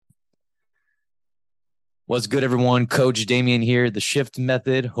What's good, everyone? Coach Damien here, the Shift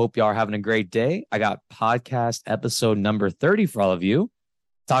Method. Hope y'all are having a great day. I got podcast episode number 30 for all of you,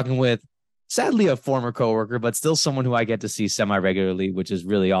 talking with sadly a former coworker, but still someone who I get to see semi-regularly, which is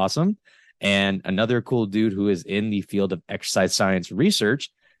really awesome. And another cool dude who is in the field of exercise science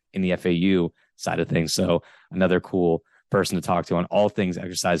research in the FAU side of things. So another cool person to talk to on all things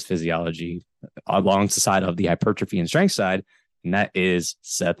exercise physiology alongside of the hypertrophy and strength side. And that is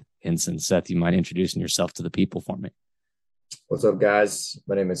Seth Hinson. Seth, you mind introducing yourself to the people for me? What's up, guys?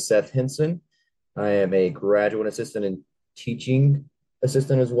 My name is Seth Hinson. I am a graduate assistant and teaching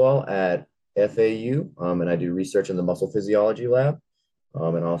assistant as well at FAU, and I do research in the muscle physiology lab,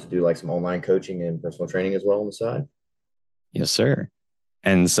 and I also do like some online coaching and personal training as well on the side. Yes, sir.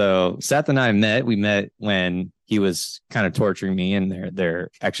 And so Seth and I met. We met when he was kind of torturing me in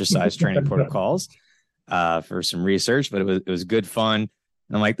their exercise training protocols for some research, but it was good fun.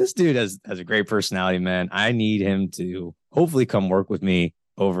 And I'm like, this dude has a great personality, man. I need him to hopefully come work with me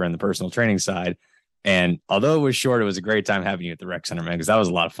over in the personal training side. And although it was short, it was a great time having you at the rec center, man, because that was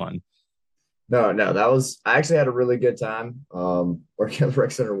a lot of fun. No, I actually had a really good time. Working at the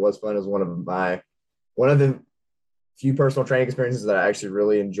rec center was fun. It was one of the few personal training experiences that I actually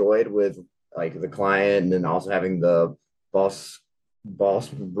really enjoyed with like the client, and then also having the boss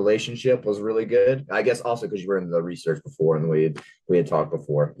relationship was really good. I guess also because you were in the research before and we had talked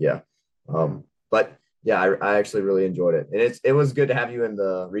before. Yeah. But yeah, I actually really enjoyed it. And it was good to have you in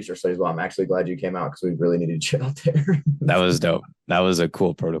the research study as well. I'm actually glad you came out because we really needed you out there. That was dope. That was a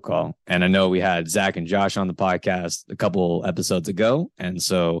cool protocol. And I know we had Zach and Josh on the podcast a couple episodes ago. And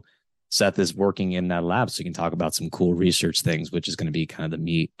so Seth is working in that lab, so you can talk about some cool research things, which is going to be kind of the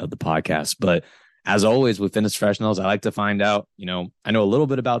meat of the podcast. But as always with fitness professionals, I like to find out, I know a little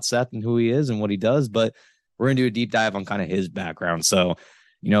bit about Seth and who he is and what he does, but we're going to do a deep dive on kind of his background. So,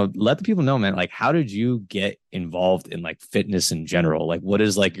 let the people know, man, like, how did you get involved in like fitness in general? Like, what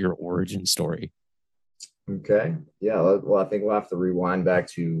is like your origin story? Okay. Yeah. Well, I think we'll have to rewind back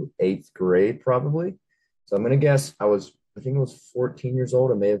to eighth grade probably. So I'm going to guess I think I was 14 years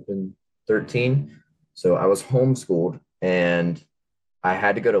old. I may have been 13. So I was homeschooled and I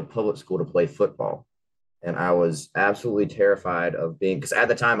had to go to public school to play football. And I was absolutely terrified of because at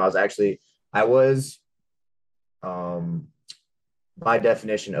the time I was, um, by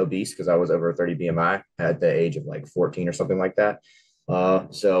definition obese because I was over 30 BMI at the age of like 14 or something like that.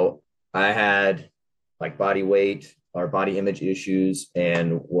 So I had like body weight or body image issues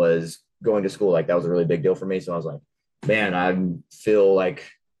and was going to school. Like that was a really big deal for me. So I was like, man, I feel like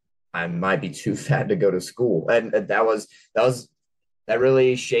I might be too fat to go to school. And that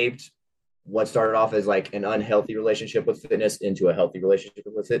really shaped what started off as like an unhealthy relationship with fitness into a healthy relationship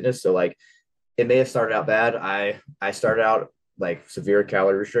with fitness. So like it may have started out bad. I started out like severe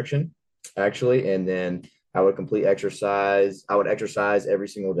calorie restriction actually, and then I would complete exercise. I would exercise every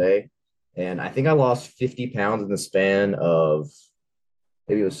single day, and I think I lost 50 pounds in the span of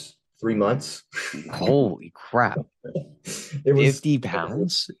maybe it was 3 months. Holy crap. It was 50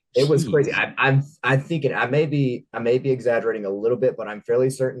 pounds? it was Jeez. crazy. I'm thinking I may be exaggerating a little bit, but I'm fairly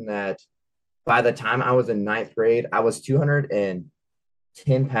certain that by the time I was in ninth grade, I was 210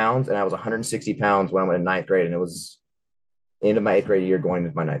 pounds and I was 160 pounds when I went in ninth grade, and it was end of my eighth grade year going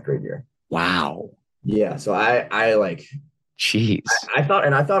into my ninth grade year. Wow. Yeah, so I like Jeez. I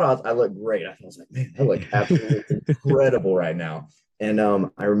looked great. I was like, man, I look absolutely incredible right now. And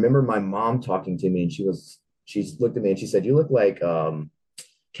I remember my mom talking to me, and she looked at me and she said, "You look like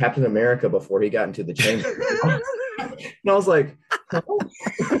Captain America before he got into the chamber." And I was like, "Oh."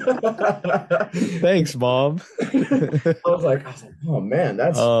 Thanks, Mom. I was like, oh man,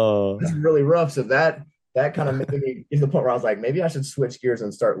 Oh, that's really rough. So that kind of made me get to the point where I was like, maybe I should switch gears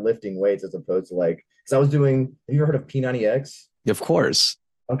and start lifting weights as opposed to like, because I was doing. Have you ever heard of P90X? of course.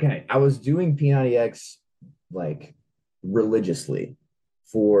 Okay, I was doing P90X like religiously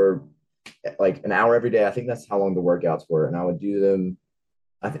for like an hour every day. I think that's how long the workouts were, and I would do them.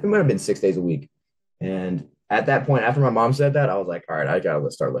 I think it might have been 6 days a week. And at that point, after my mom said that, I was like, all right, I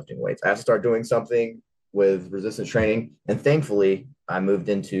gotta start lifting weights. I have to start doing something with resistance training. And thankfully, I moved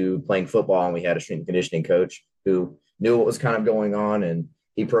into playing football, and we had a strength and conditioning coach who knew what was kind of going on, and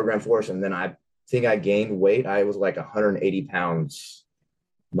he programmed for us. And then I think I gained weight. I was like 180 pounds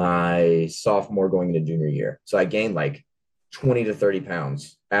my sophomore going into junior year. So I gained like 20 to 30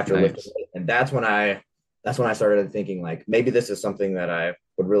 pounds after lifting Nice. weight. And that's when I started thinking like maybe this is something that I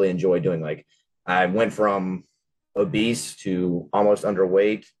would really enjoy doing. Like I went from obese to almost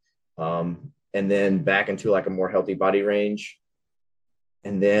underweight, and then back into like a more healthy body range.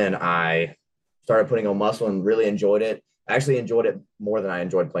 And then I started putting on muscle and really enjoyed it. I actually enjoyed it more than I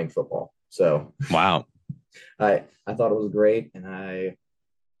enjoyed playing football. So Wow. I thought it was great, and I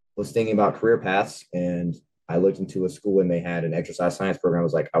was thinking about career paths, and I looked into a school and they had an exercise science program. I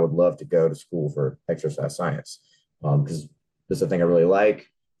was like, I would love to go to school for exercise science because this is a thing I really like.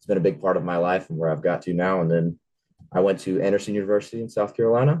 It's been a big part of my life and where I've got to now. And then I went to Anderson University in South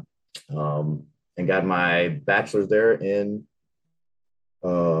Carolina and got my bachelor's there in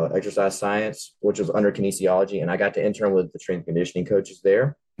exercise science, which was under kinesiology. And I got to intern with the strength and conditioning coaches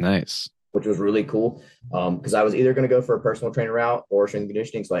there, Nice. which was really cool because I was either going to go for a personal trainer route or strength and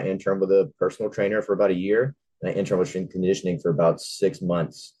conditioning. So I interned with a personal trainer for about a year, and I interned with strength and conditioning for about 6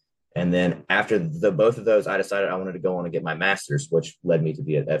 months. And then after both of those, I decided I wanted to go on and get my master's, which led me to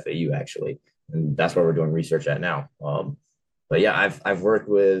be at FAU actually, and that's where we're doing research at now. But yeah, I've worked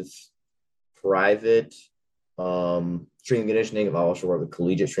with private strength and conditioning. I've also worked with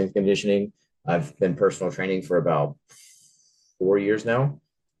collegiate strength and conditioning. I've been personal training for about 4 years now.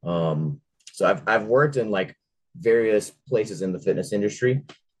 So I've worked in like various places in the fitness industry,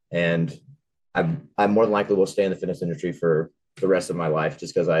 and I'm more than likely will stay in the fitness industry for the rest of my life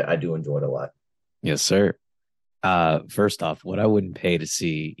just because I do enjoy it a lot. Yes, sir. First off, what I wouldn't pay to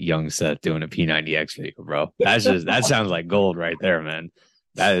see young Seth doing a P90X video, bro. That sounds like gold right there, man.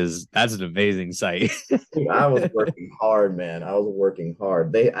 That's an amazing sight. Dude, I was working hard, man. I was working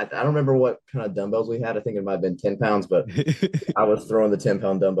hard. I don't remember what kind of dumbbells we had. I think it might have been 10 pounds, but I was throwing the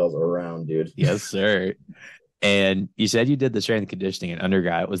 10-pound dumbbells around, dude. Yes, sir. And you said you did the strength and conditioning in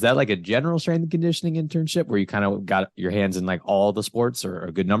undergrad. Was that like a general strength and conditioning internship where you kind of got your hands in like all the sports or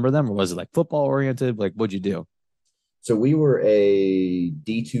a good number of them? Or was it like football oriented? Like, what'd you do? So we were a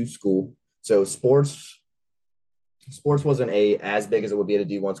D2 school. So sports wasn't a as big as it would be at a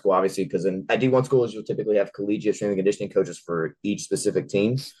D1 school, obviously, because at D1 schools you'll typically have collegiate strength and conditioning coaches for each specific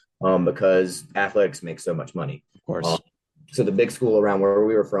team, because athletics make so much money. Of course. So the big school around where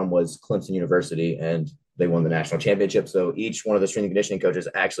we were from was Clemson University, and they won the national championship. So each one of the strength and conditioning coaches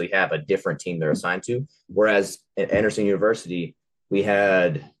actually have a different team they're assigned to. Whereas at Anderson University, we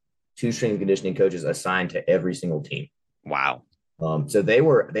had two strength and conditioning coaches assigned to every single team. Wow. So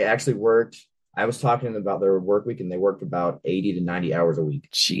they actually worked. I was talking to them about their work week, and they worked about 80 to 90 hours a week.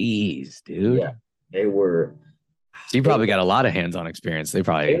 Jeez, dude. Yeah, they were. So you probably got a lot of hands-on experience. They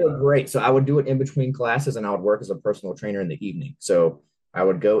were great. So I would do it in between classes, and I would work as a personal trainer in the evening. So I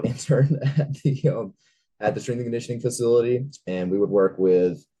would go intern at the strength and conditioning facility, and we would work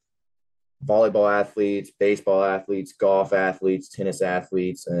with volleyball athletes, baseball athletes, golf athletes, tennis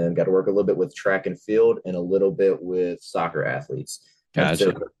athletes, and got to work a little bit with track and field and a little bit with soccer athletes.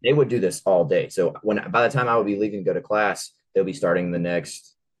 Gotcha. So they would do this all day. So by the time I would be leaving to go to class, they'll be starting the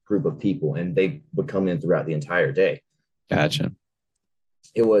next group of people, and they would come in throughout the entire day. Gotcha.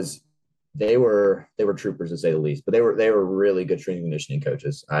 They were troopers to say the least, but they were really good strength and conditioning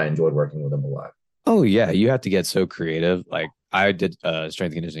coaches. I enjoyed working with them a lot. Oh yeah, you have to get so creative. Like I did a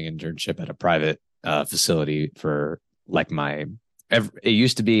strength and conditioning internship at a private facility for like it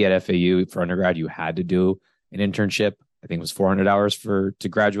used to be at FAU for undergrad. You had to do an internship. I think it was 400 hours to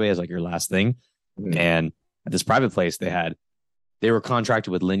graduate as like your last thing. Mm-hmm. And at this private place, they were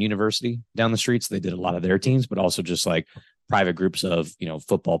contracted with Lynn University down the street. So they did a lot of their teams, but also just like private groups of,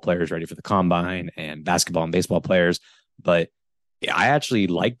 football players ready for the combine and basketball and baseball players. But I actually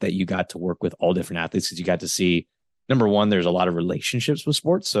liked that you got to work with all different athletes because you got to see, number one, there's a lot of relationships with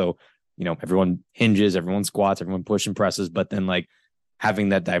sports. So, everyone hinges, everyone squats, everyone push and presses, but then like having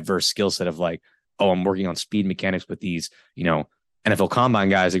that diverse skill set of like, oh, I'm working on speed mechanics with these, NFL combine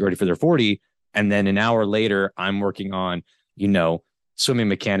guys that get ready for their 40. And then an hour later, I'm working on, swimming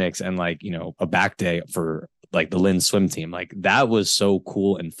mechanics and like, a back day for like the Lynn swim team. Like that was so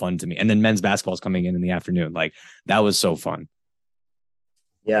cool and fun to me. And then men's basketball is coming in the afternoon. Like that was so fun.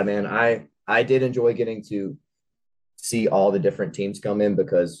 Yeah, man. I did enjoy getting to see all the different teams come in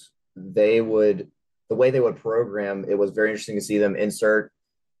because the way they would program, it was very interesting to see them insert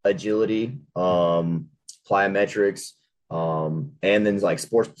agility, plyometrics, and then like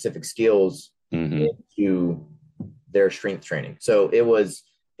sport specific skills into their strength training. So it was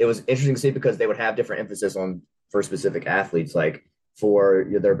interesting to see because they would have different emphasis for specific athletes. Like for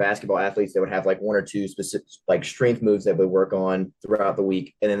their basketball athletes, they would have like one or two specific like strength moves that they would work on throughout the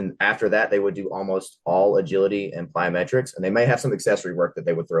week. And then after that, they would do almost all agility and plyometrics, and they may have some accessory work that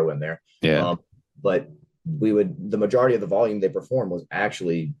they would throw in there. Yeah. But the majority of the volume they perform was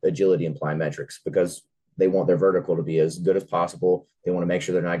actually agility and plyometrics because they want their vertical to be as good as possible. They want to make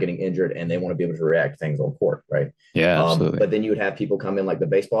sure they're not getting injured, and they want to be able to react to things on court, right? Yeah, absolutely. But then you would have people come in like the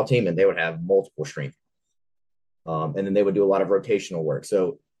baseball team, and they would have multiple strength. And then they would do a lot of rotational work.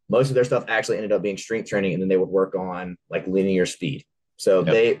 So most of their stuff actually ended up being strength training, and then they would work on like linear speed. So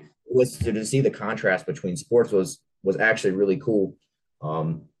was to see the contrast between sports was actually really cool.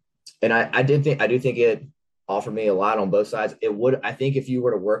 Um, and I do think it offered me a lot on both sides. It would, I think, if you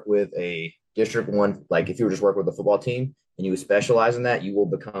were to work with a District One, like if you were just working with a football team and you specialize in that, you will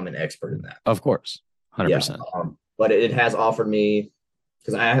become an expert in that. Of course, Yeah. 100%. But it has offered me,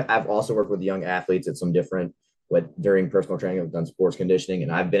 because I've also worked with young athletes at some different, what during personal training, I've done sports conditioning,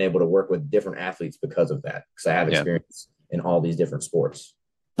 and I've been able to work with different athletes because of that, because I have Yeah, experience in all these different sports.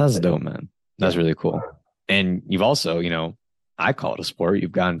 that's But dope, man. That's yeah, really cool. And you've also, I call it a sport.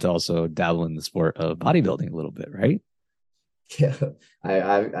 You've gotten to also dabble in the sport of bodybuilding a little bit, right? yeah.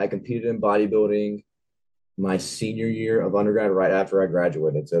 I competed in bodybuilding my senior year of undergrad, right after I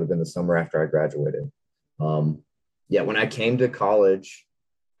graduated. So it would have been the summer after I graduated. Um, yeah, when I came to college,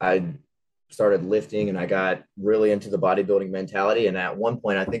 I started lifting and I got really into the bodybuilding mentality. And at one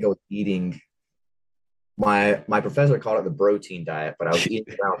point, I think I was eating, my professor called it the protein diet, but I was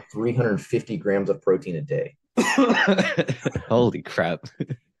eating around 350 grams of protein a day. Holy crap.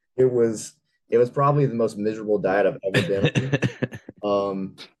 It was it was probably the most miserable diet I've ever been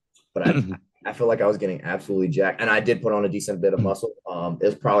on. But I feel like I was getting absolutely jacked, and I did put on a decent bit of muscle. It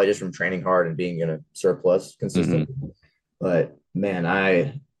was probably just from training hard and being in a surplus Mhm. consistently. But man,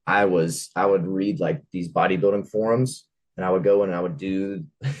 I would read like these bodybuilding forums, and I would go and I would do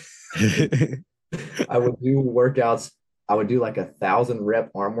I would do workouts. I would do like 1,000 rep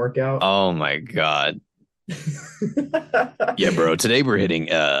arm workout. Oh my God. Yeah, bro. Today we're hitting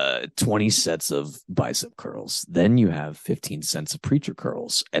 20 sets of bicep curls. Then you have 15 sets of preacher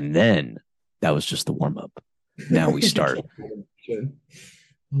curls. And then that was just the warm up. Now we start.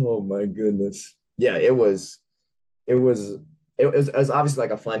 Oh my goodness. Yeah, it was it was obviously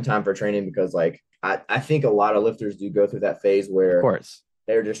like a fun time for training because like I think a lot of lifters do go through that phase Of where course.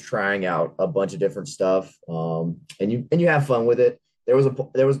 they're just trying out a bunch of different stuff. And you have fun with it.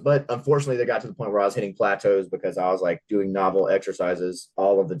 But unfortunately they got to the point where I was hitting plateaus because I was like doing novel exercises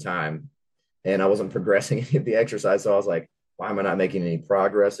all of the time and I wasn't progressing any of the exercise. So I was like, why am I not making any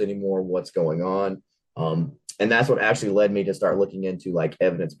progress anymore? What's going on? And that's what actually led me to start looking into like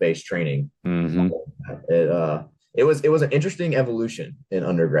evidence-based training. Hmm. It was an interesting evolution in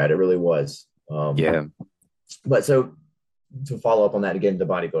undergrad. It really was. Yeah. But so to follow up on that again, to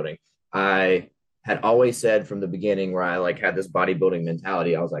bodybuilding, I had always said from the beginning where I like had this bodybuilding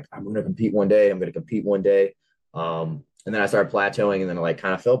mentality, I was like, I'm going to compete one day. I'm going to compete one day. And then I started plateauing and then I like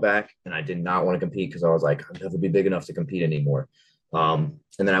kind of fell back and I did not want to compete because I was like, I'll never be big enough to compete anymore. And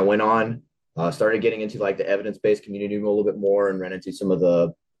then I went on, started getting into like the evidence-based community a little bit more and ran into some of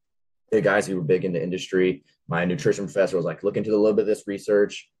the guys who were big in the industry. My nutrition professor was like, look into a little bit of this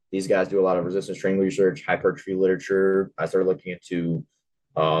research. These guys do a lot of resistance training research, hypertrophy literature. I started looking into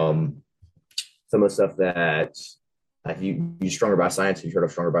um, some of the stuff that you use Stronger by Science. You've heard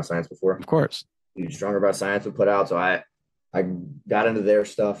of Stronger by Science before? Of course. You Stronger by Science would put out. So I got into their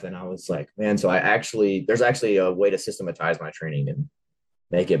stuff and I was like, man, so there's actually a way to systematize my training and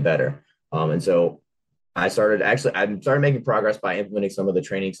make it better. And so I started making progress by implementing some of the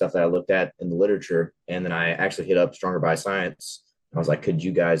training stuff that I looked at in the literature. And then I actually hit up Stronger by Science. I was like, could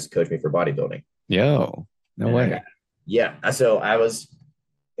you guys coach me for bodybuilding? Yo, no And way. so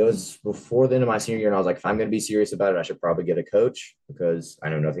it was before the end of my senior year. And I was like, if I'm going to be serious about it, I should probably get a coach because I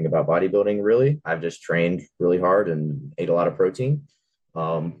know nothing about bodybuilding really. I've just trained really hard and ate a lot of protein,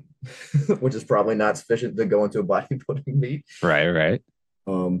 um, which is probably not sufficient to go into a bodybuilding meet. Right, right.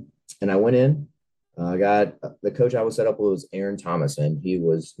 And I went in. I got the coach I was set up with was Aaron Thomas, and he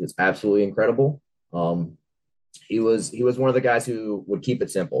was absolutely incredible. He was one of the guys who would keep it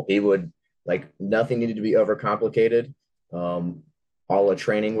simple. He would like nothing needed to be overcomplicated. Um, all the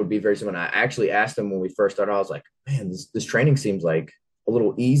training would be very simple. And I actually asked him when we first started, I was like, man, this training seems like a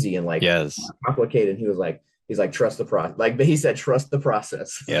little easy and like Yes. complicated. And he's like, trust the process. Like he said, trust the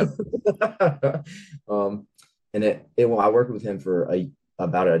process. Yep. um, and well, I worked with him for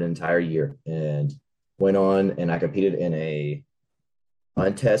about an entire year and went on and I competed in a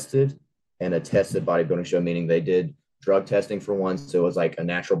untested and a tested bodybuilding show, meaning they did drug testing for one. So it was like a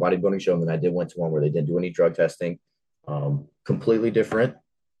natural bodybuilding show. And then I did went to one where they didn't do any drug testing. Completely different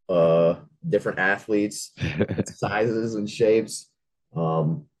athletes, sizes and shapes.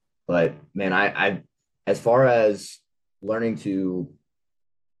 But man, I as far as learning to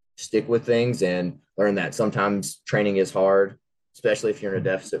stick with things and learn that sometimes training is hard, especially if you're in a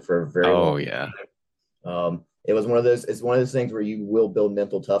deficit for a very Oh, long yeah. it was it's one of those things where you will build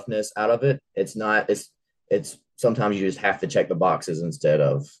mental toughness out of it. It's not, it's sometimes you just have to check the boxes instead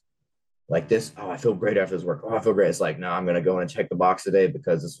of like this. Oh, I feel great after this work. Oh, I feel great. It's like, no, I'm going to go in and check the box today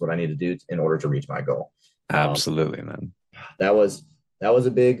because this is what I need to do in order to reach my goal. Um, Absolutely, man. that was, that was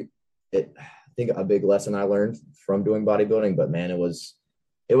a big, I think a big lesson I learned from doing bodybuilding, but man, it was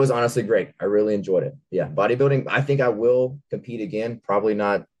honestly great. I really enjoyed it. Yeah, bodybuilding. I think I will compete again. Probably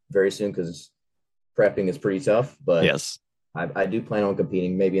not very soon because prepping is pretty tough. But Yes. I do plan on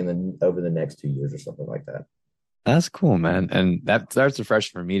competing maybe in the over the next 2 years or something like that. That's cool, man. And that's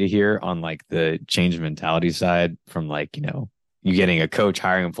refreshing for me to hear on like the change of mentality side from like, you getting a coach,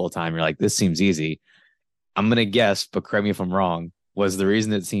 hiring him full time. You're like, this seems easy. I'm gonna guess, but correct me if I'm wrong. Was the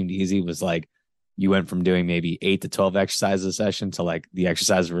reason it seemed easy was like you went from doing maybe 8 to 12 exercises a session to like the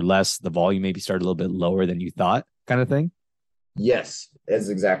exercises were less, the volume maybe started a little bit lower than you thought, kind of thing? Yes, that's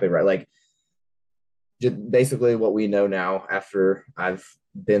exactly right. Like just basically what we know now after I've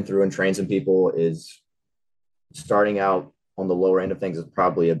been through and trained some people is starting out on the lower end of things is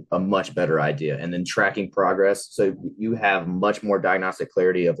probably a much better idea. And then tracking progress. So you have much more diagnostic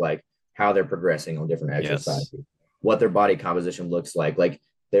clarity of like how they're progressing on different Yes. exercises, what their body composition looks like. Like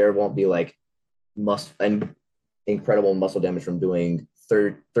there won't be like muscle and incredible muscle damage from doing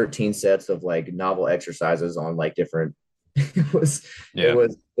 13 sets of like novel exercises on like different it was Yeah.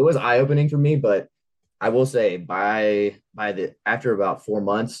 it was eye-opening for me, but I will say by the after about 4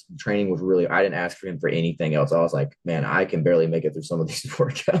 months, training was really I didn't ask for him for anything else. I was like, man, I can barely make it through some of these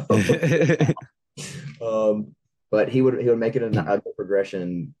workouts. um, but he would make it a good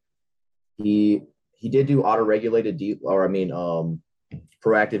progression. He he did do auto-regulated proactive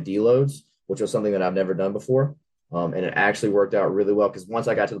deloads, which was something that I've never done before. And it actually worked out really well because once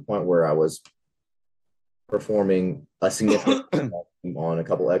I got to the point where I was performing a significant on a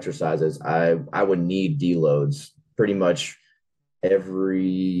couple exercises, I would need deloads pretty much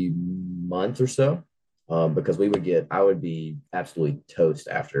every month or so, because I would be absolutely toast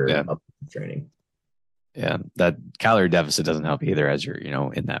after Yeah. a training. Yeah. That calorie deficit doesn't help either as you're,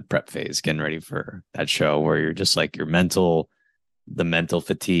 in that prep phase, getting ready for that show where you're just like the mental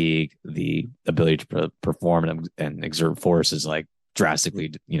fatigue, the ability to perform and exert force is like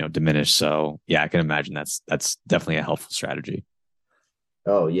drastically, diminished. So yeah, I can imagine that's definitely a helpful strategy.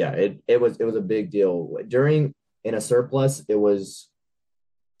 Oh yeah, it was a big deal during in a surplus. It was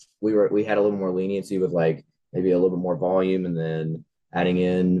we had a little more leniency with like maybe a little bit more volume and then adding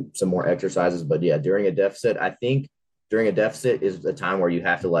in some more exercises. But yeah, during a deficit, I think during a deficit is a time where you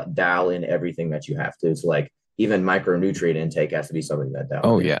have to dial in everything that you have to. So like even micronutrient intake has to be something that dials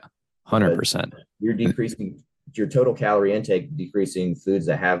Oh in yeah, because 100%. you're decreasing your total calorie intake, decreasing foods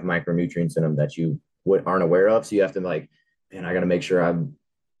that have micronutrients in them that you aren't aware of. So you have to like, man, I got to make sure I'm.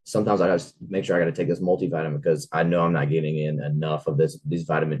 Sometimes I got to make sure I got to take this multivitamin because I know I'm not getting in enough of these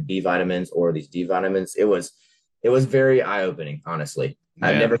vitamin B vitamins or these D vitamins. It was very eye opening, honestly.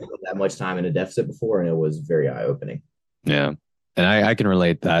 I've Yeah. never spent that much time in a deficit before, and it was very eye opening. Yeah. And I can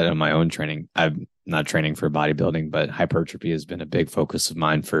relate that in my own training. I'm not training for bodybuilding, but hypertrophy has been a big focus of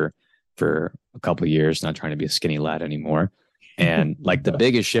mine for a couple of years, not trying to be a skinny lad anymore. And like the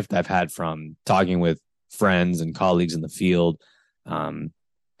biggest shift I've had from talking with friends and colleagues in the field, um,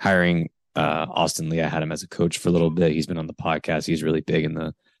 hiring Austin Lee, I had him as a coach for a little bit. He's been on the podcast. He's really big in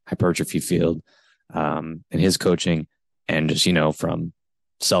the hypertrophy field, and his coaching, and just, from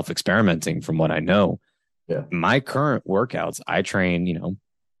self experimenting from what I know, Yeah. my current workouts, I train,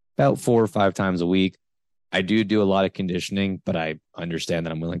 about 4 or 5 times a week. I do a lot of conditioning, but I understand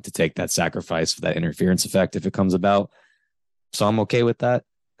that I'm willing to take that sacrifice for that interference effect if it comes about. So I'm okay with that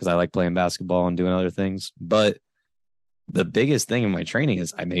because I like playing basketball and doing other things. But the biggest thing in my training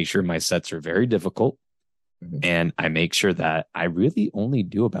is I make sure my sets are very difficult, Mhm. and I make sure that I really only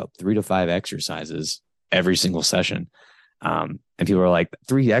do about 3 to 5 exercises every single session. And people are like,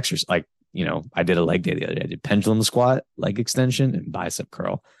 three exercises, like, I did a leg day the other day. I did pendulum squat, leg extension, and bicep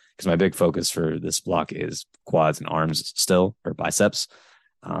curl because my big focus for this block is quads and arms still, or biceps.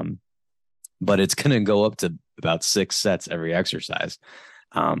 Um, but it's going to go up to about 6 sets every exercise.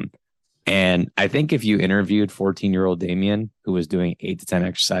 Um, and I think if you interviewed 14-year-old Damien, who was doing 8 to 10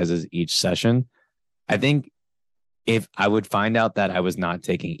 exercises each session, I think if I would find out that I was not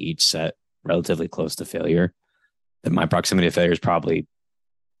taking each set relatively close to failure, then my proximity to failure is probably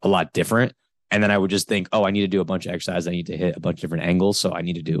a lot different. And then I would just think, oh, I need to do a bunch of exercises. I need to hit a bunch of different angles. So I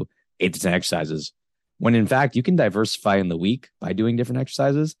need to do 8 to 10 exercises. When in fact, you can diversify in the week by doing different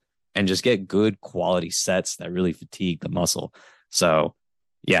exercises and just get good quality sets that really fatigue the muscle. So,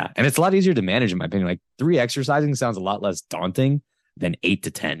 yeah. And it's a lot easier to manage, in my opinion. Like 3 exercising sounds a lot less daunting than 8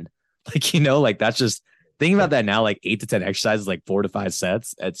 to 10. Like, like that's just thinking about that now, like 8 to 10 exercises, like 4 to 5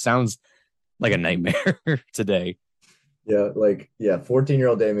 sets. It sounds like a nightmare today. Yeah, like yeah,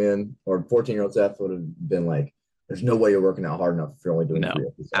 14-year-old Damien or 14-year-old Seth would have been like, "There's no way you're working out hard enough if you're only doing No, three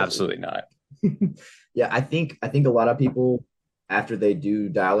exercises." absolutely not. Yeah, I think a lot of people. after they do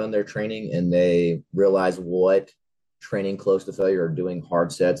dial in their training and they realize what training close to failure or doing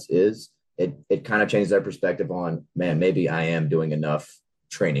hard sets is, it kind of changes their perspective on, man, maybe I am doing enough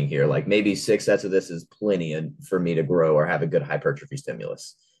training here. Like maybe 6 sets of this is plenty for me to grow or have a good hypertrophy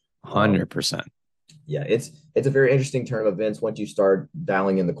stimulus. 100%. Yeah, it's a very interesting turn of events once you start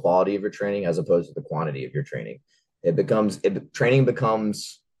dialing in the quality of your training as opposed to the quantity of your training. Training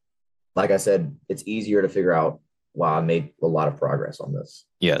becomes, like I said, it's easier to figure out, wow, I made a lot of progress on this.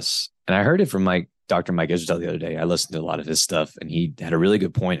 Yes. And I heard it from Dr. Mike Israel the other day. I listened to a lot of his stuff, and he had a really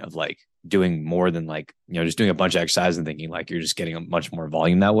good point of like doing more than like, just doing a bunch of exercise and thinking like you're just getting a much more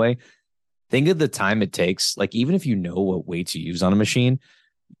volume that way. Think of the time it takes. Like, even if you know what weight to use on a machine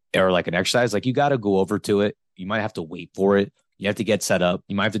or like an exercise, like you got to go over to it. You might have to wait for it. You have to get set up.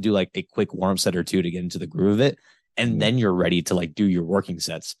 You might have to do like a quick warm set or two to get into the groove of it. And then you're ready to like do your working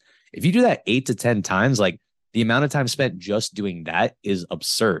sets. If you do that 8 to 10 times, like the amount of time spent just doing that is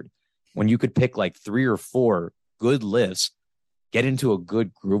absurd. When you could pick like 3 or 4 good lifts, get into a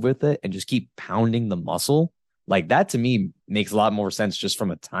good groove with it, and just keep pounding the muscle, like that to me makes a lot more sense just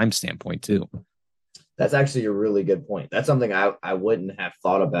from a time standpoint too. That's actually a really good point. That's something I wouldn't have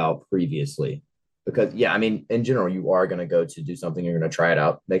thought about previously. Because, yeah, I mean, in general, you are going to go to do something, you're going to try it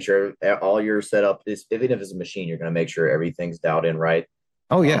out, make sure all your setup is, even if it's a machine, you're going to make sure everything's dialed in right.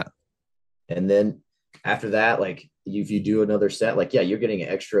 Oh, yeah. And then after that, like if you do another set, like, yeah, you're getting an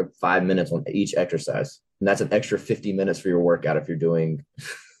extra 5 minutes on each exercise. And that's an extra 50 minutes for your workout if you're doing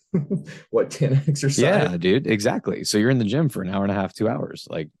what, 10 exercises? Yeah, dude, exactly. So you're in the gym for an hour and a half, 2 hours,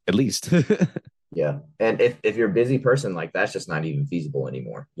 like at least. Yeah. And if you're a busy person, like that's just not even feasible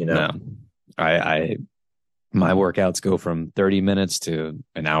anymore, No, my workouts go from 30 minutes to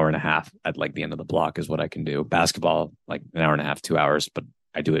an hour and a half at like the end of the block is what I can do. Basketball, like an hour and a half, 2 hours, but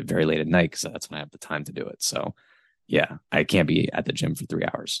I do it very late at night because that's when I have the time to do it. So yeah, I can't be at the gym for 3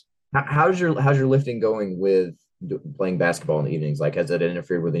 hours. How's your lifting going with playing basketball in the evenings? Like, has it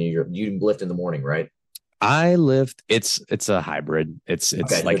interfered with any of you lift in the morning, right? I lift. It's a hybrid. It's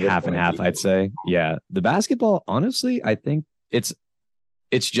Okay, like half and half, I'd say. Yeah. The basketball, honestly, I think it's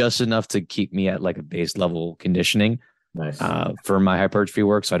just enough to keep me at like a base level conditioning Nice. For my hypertrophy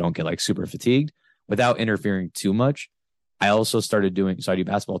work, so I don't get like super fatigued without interfering too much. I also started doing, so I do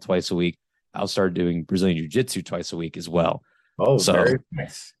basketball twice a week. I'll start doing Brazilian Jiu-Jitsu twice a week as well. Oh, so very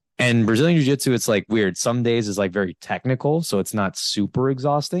nice. And Brazilian Jiu-Jitsu, it's like weird. Some days is like very technical, so it's not super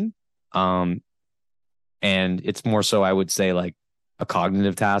exhausting. And it's more so, I would say, like a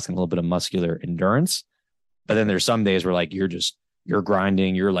cognitive task and a little bit of muscular endurance. But then there's some days where like you're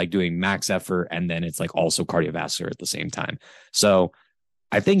grinding, you're like doing max effort, and then it's like also cardiovascular at the same time. So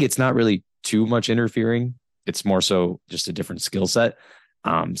I think it's not really too much interfering. It's more so just a different skill set.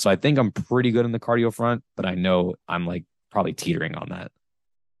 So I think I'm pretty good in the cardio front, but I know I'm like probably teetering on that.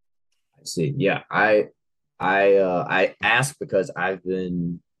 I see. Yeah, I ask because I've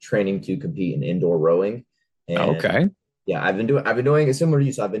been training to compete in indoor rowing, and Okay. yeah, I've been doing it similar to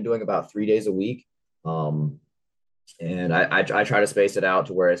you. So I've been doing about 3 days a week. And I try to space it out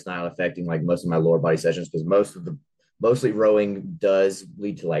to where it's not affecting like most of my lower body sessions, because mostly rowing does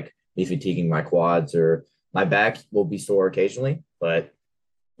lead to like me fatiguing my quads, or my back will be sore occasionally. But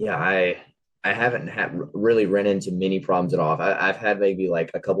yeah, I haven't really run into many problems at all. I've had maybe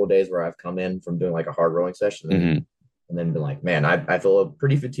like a couple of days where I've come in from doing like a hard rowing session, and then been like, man, I feel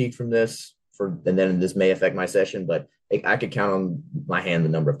pretty fatigued from this, and then this may affect my session, but I could count on my hand the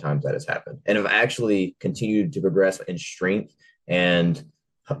number of times that has happened. And I've actually continued to progress in strength, and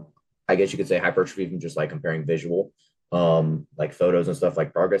I guess you could say hypertrophy from just like comparing visual, like photos and stuff,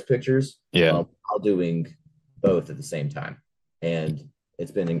 like progress pictures. Yeah. While doing both at the same time. And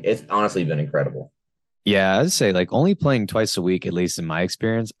it's honestly been incredible. Yeah, I'd say like only playing twice a week, at least in my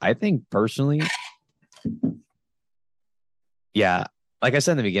experience. I think personally, yeah, like I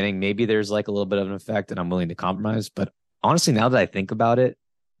said in the beginning, maybe there's like a little bit of an effect and I'm willing to compromise. But honestly, now that I think about it,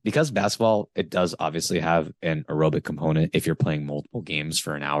 because basketball, it does obviously have an aerobic component if you're playing multiple games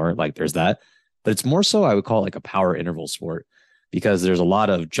for an hour, like there's that. But it's more so, I would call it like a power interval sport, because there's a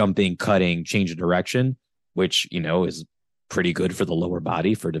lot of jumping, cutting, change of direction, which, is pretty good for the lower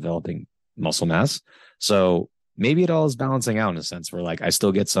body for developing muscle mass. So maybe it all is balancing out in a sense where like I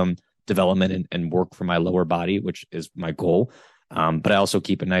still get some development and work for my lower body, which is my goal. But I also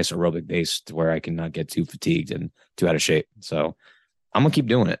keep a nice aerobic base to where I can not get too fatigued and too out of shape. So I'm gonna keep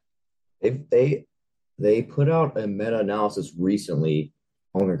doing it. They put out a meta-analysis recently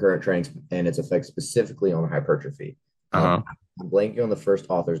on concurrent trainings and its effects specifically on hypertrophy. Uh-huh. I'm blanking on the first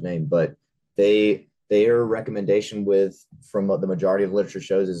author's name, but their recommendation from what the majority of literature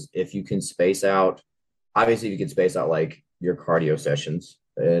shows is, if you can space out, obviously if you can space out like your cardio sessions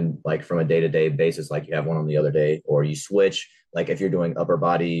and like from a day-to-day basis, like you have one on the other day, or you switch. Like if you're doing upper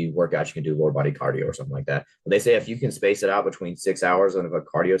body workouts, you can do lower body cardio or something like that. But they say if you can space it out between 6 hours of a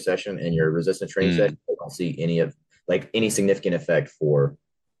cardio session and your resistance training Mm, session, you don't see any significant effect for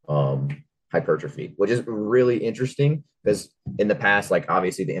um, hypertrophy, which is really interesting because in the past, like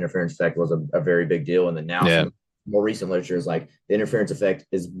obviously the interference effect was a very big deal, and then now yeah. some more recent literature is like the interference effect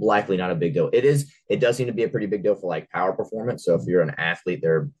is likely not a big deal. It does seem to be a pretty big deal for like power performance. So if you're an athlete,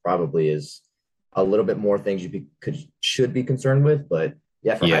 there probably is a little bit more things should be concerned with. But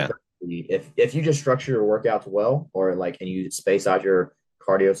yeah, for Yeah. hypertrophy, if you just structure your workouts well, or like and you space out your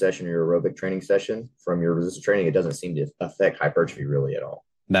cardio session or your aerobic training session from your resistance training, it doesn't seem to affect hypertrophy really at all.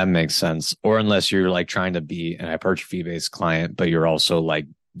 That makes sense. Or unless you're like trying to be an hypertrophy based client, but you're also like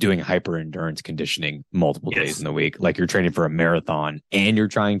doing hyper endurance conditioning multiple days in Yes. the week. Like you're training for a marathon and you're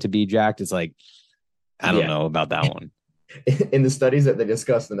trying to be jacked. It's like, I don't Yeah. know about that one. In the studies that they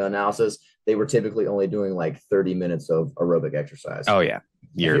discussed in the analysis, they were typically only doing like 30 minutes of aerobic exercise. Oh yeah.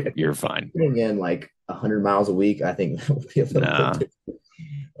 If You're fine. you're putting in like 100 miles a week, I think that would be a little bit Nah.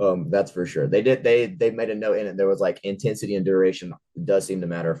 different. That's for sure. They made a note in it. There was like intensity and duration does seem to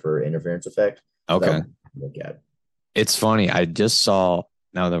matter for interference effect. So Okay. that look at. It's funny. I just saw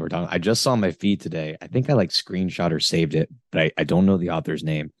now that we're talking, I just saw my feed today. I think I like screenshot or saved it, but I don't know the author's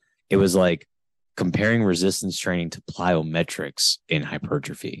name. It was like comparing resistance training to plyometrics in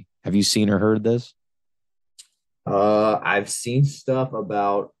hypertrophy. Have you seen or heard this? I've seen stuff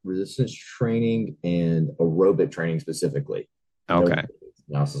about resistance training and aerobic training specifically. No Okay.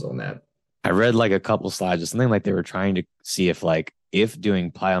 analysis on that. I read like a couple slides, just something like they were trying to see if like if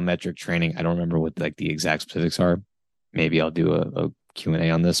doing plyometric training, I don't remember what like the exact specifics are. Maybe I'll do a Q&A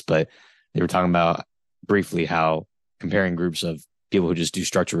on this, but they were talking about briefly how comparing groups of people who just do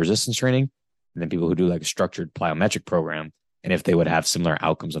structured resistance training and then people who do like a structured plyometric program and if they would have similar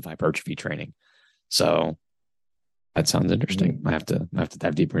outcomes of hypertrophy training. So that sounds interesting. I have to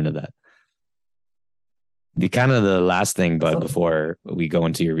dive deeper into that. The kind of the last thing, but before we go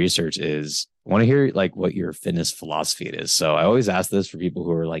into your research is I want to hear like what your fitness philosophy it is. So I always ask this for people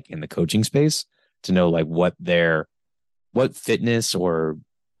who are like in the coaching space to know like what fitness or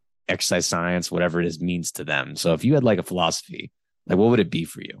exercise science, whatever it is, means to them. So if you had like a philosophy, like what would it be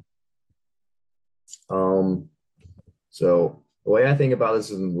for you? Um, so the way I think about this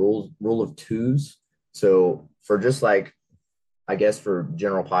is in rule of twos. So for just like I guess for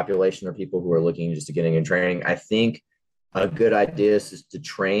general population or people who are looking just to getting in training, I think a good idea is to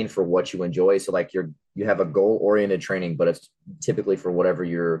train for what you enjoy. So like you have a goal oriented training, but it's typically for whatever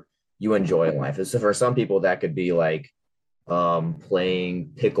you enjoy in life. So for some people that could be like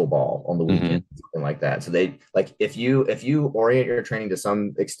playing pickleball on the Mm-hmm. weekend, something like that. So they like if you orient your training to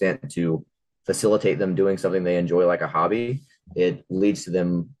some extent to facilitate them doing something they enjoy like a hobby, it leads to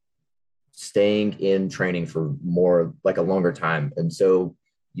them staying in training for more like a longer time. And so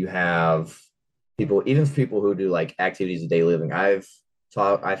you have people, even people who do like activities of daily living. I've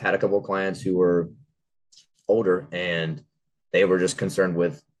had a couple of clients who were older and they were just concerned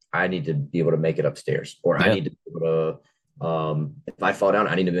with I need to be able to make it upstairs, or I Yeah. need to be able to if I fall down,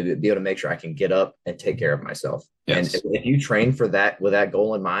 I need to be able to make sure I can get up and take care of myself. And Yes. if you train for that with that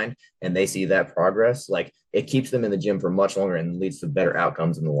goal in mind and they see that progress, like it keeps them in the gym for much longer and leads to better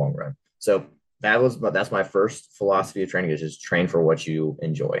outcomes in the long run. So that's my first philosophy of training is just train for what you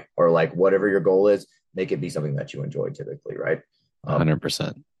enjoy, or like whatever your goal is, make it be something that you enjoy typically, right? Um,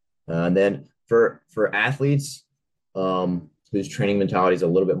 100%. and then for athletes whose training mentality is a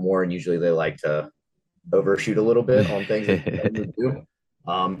little bit more, and usually they like to overshoot a little bit on things that they do.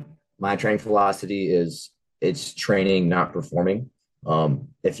 My training philosophy is it's training, not performing.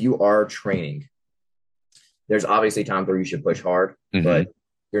 If you are training, there's obviously times where you should push hard, Mm-hmm. but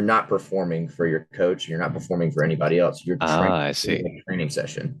you're not performing for your coach. You're not performing for anybody else. You're training Ah, I in see. a training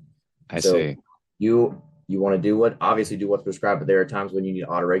session. I So see. you want to do what's prescribed, but there are times when you need to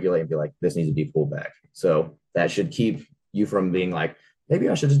auto regulate and be like, this needs to be pulled back. So that should keep you from being like, maybe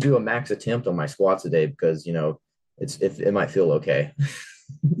I should just do a max attempt on my squats a day because it might feel okay.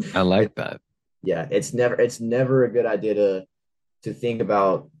 I like that. Yeah, it's never a good idea to think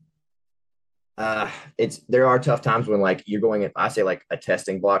about it's there are tough times when like you're going in, I say like a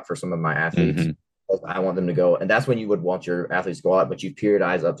testing block for some of my athletes. Mm-hmm. I want them to go, and that's when you would want your athletes to go out, but you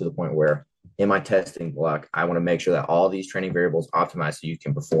periodize up to the point where in my testing block, I want to make sure that all these training variables optimize so you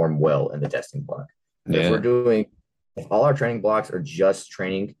can perform well in the testing block. But Yeah. if all our training blocks are just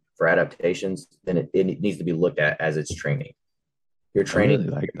training for adaptations, then it needs to be looked at as it's training. You're I really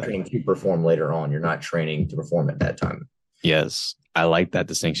training, like you're that. training to perform later on. You're not training to perform at that time. Yes, I like that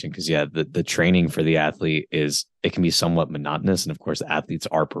distinction because yeah, the training for the athlete is it can be somewhat monotonous, and of course, athletes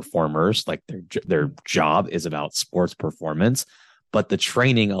are performers. Like their job is about sports performance, but the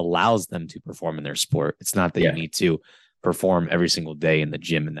training allows them to perform in their sport. It's not that you Yeah. need to perform every single day in the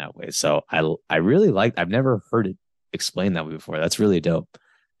gym in that way. So I really like. I've never heard it explained that way before. That's really dope.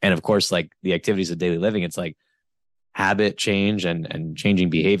 And of course, like the activities of daily living, it's like habit change and changing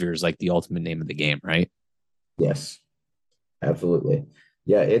behavior is like the ultimate name of the game, right? Yes. Absolutely.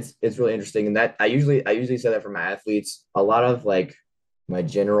 Yeah, it's really interesting. And that I usually say that for my athletes. A lot of like my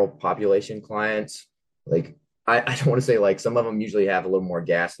general population clients, like I don't want to say like some of them usually have a little more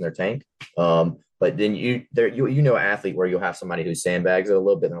gas in their tank. But then you know an athlete where you'll have somebody who sandbags it a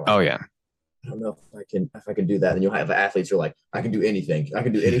little bit and they're like, Oh yeah. I don't know if I can do that. And you'll have athletes who are like, I can do anything. I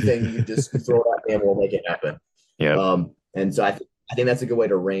can do anything. You just throw it at me and we'll make it happen. Yep. And so I think that's a good way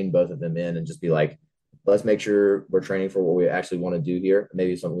to rein both of them in and just be like, let's make sure we're training for what we actually want to do here.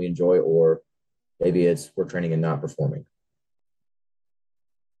 Maybe something we enjoy, or maybe it's we're training and not performing.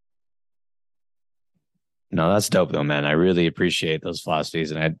 No, that's dope though, man. I really appreciate those philosophies.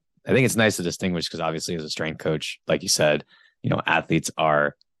 And I think it's nice to distinguish because obviously as a strength coach, like you said, athletes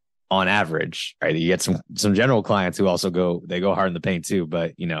are on average, right? You get some general clients who also go hard in the paint too,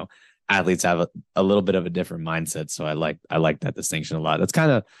 but athletes have a little bit of a different mindset. So I like that distinction a lot. That's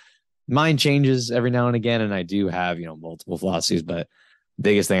kind of mine changes every now and again. And I do have, multiple philosophies, but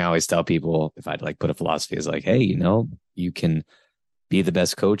biggest thing I always tell people if I'd like put a philosophy is like, hey, you can be the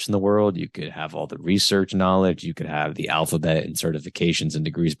best coach in the world. You could have all the research knowledge. You could have the alphabet and certifications and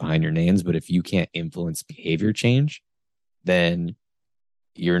degrees behind your names. But if you can't influence behavior change, then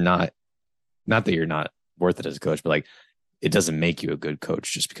you're not that you're not worth it as a coach, but like it doesn't make you a good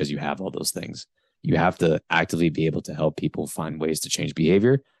coach just because you have all those things. You have to actively be able to help people find ways to change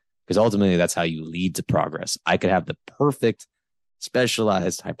behavior because ultimately that's how you lead to progress. I could have the perfect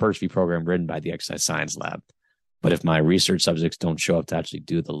specialized hypertrophy program written by the exercise science lab. But if my research subjects don't show up to actually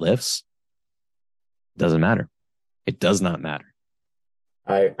do the lifts, it doesn't matter. It does not matter.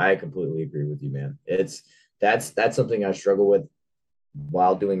 I completely agree with you, man. That's something I struggle with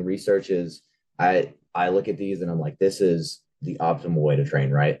while doing research is I look at these and I'm like, this is the optimal way to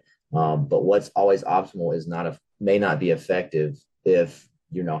train, right? But what's always optimal is not may not be effective if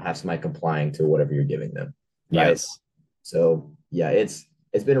have somebody complying to whatever you're giving them, right? Yes. So yeah, it's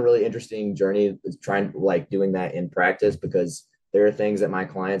been a really interesting journey. It's trying like doing that in practice because there are things that my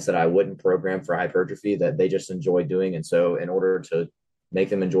clients that I wouldn't program for hypertrophy that they just enjoy doing, and so in order to make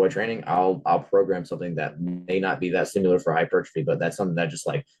them enjoy training, I'll program something that may not be that similar for hypertrophy, but that's something that just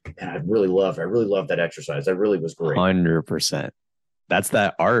like, man, I really loved. I really loved that exercise. That really was great. 100%. That's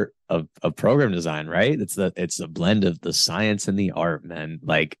that art of program design, right? It's a blend of the science and the art, man.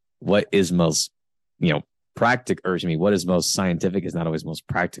 Like what is most, practical, or excuse me, what is most scientific is not always most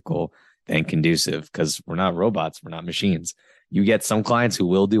practical and conducive because we're not robots, we're not machines. You get some clients who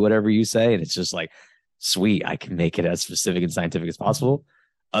will do whatever you say, and it's just like, sweet, I can make it as specific and scientific as possible.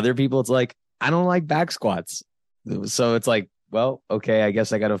 Other people, it's like, I don't like back squats. So it's like, well, okay, I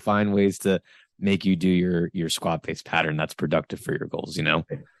guess I got to find ways to make you do your squat based pattern that's productive for your goals. No,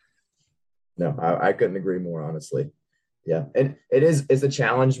 I couldn't agree more, honestly. Yeah. And it's a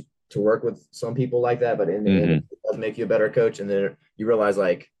challenge to work with some people like that, but in the end, Mm-hmm. it does make you a better coach. And then you realize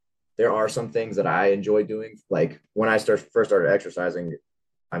like there are some things that I enjoy doing. Like when I first started exercising,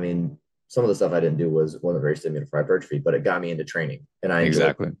 I mean, some of the stuff I didn't do wasn't very stimulating for hypertrophy, but it got me into training and I enjoyed it.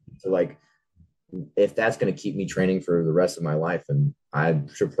 Exactly. So like if that's going to keep me training for the rest of my life, and I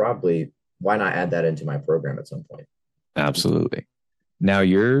should probably why not add that into my program at some point? Absolutely. Now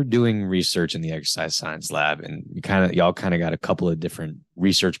you're doing research in the exercise science lab, and y'all kind of got a couple of different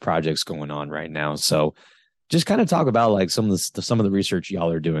research projects going on right now. So just kind of talk about like some of the research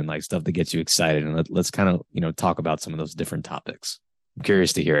y'all are doing, like stuff that gets you excited, and let's kind of talk about some of those different topics. I'm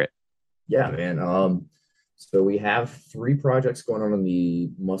curious to hear it. Yeah, man. So we have three projects going on in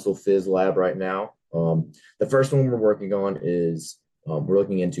the muscle phys lab right now. The first one we're working on is we're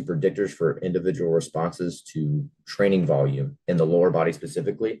looking into predictors for individual responses to training volume in the lower body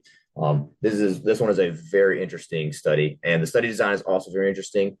specifically. This one is a very interesting study, and the study design is also very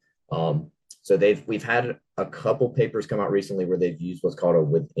interesting. So we've had a couple papers come out recently where they've used what's called a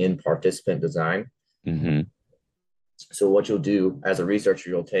within participant design. Mm-hmm. So what you'll do as a researcher,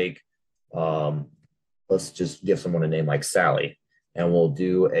 you'll take um, let's just give someone a name like Sally, and we'll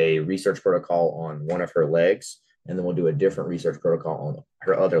do a research protocol on one of her legs, and then we'll do a different research protocol on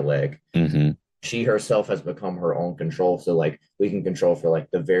her other leg. Mm-hmm. She herself has become her own control. So like we can control for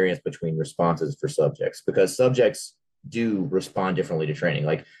like the variance between responses for subjects because subjects do respond differently to training.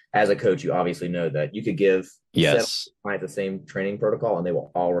 Like as a coach, you obviously know that you could give seven Yes. clients the same training protocol and they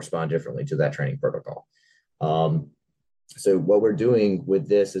will all respond differently to that training protocol. Um, so what we're doing with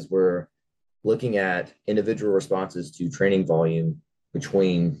this is we're looking at individual responses to training volume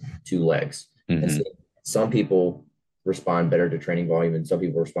between two legs. And Hmm. so some people respond better to training volume and some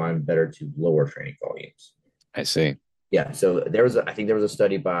people respond better to lower training volumes. I see. Yeah. So I think there was a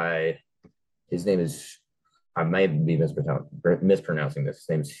study by, his name is, I might be mispronouncing this. His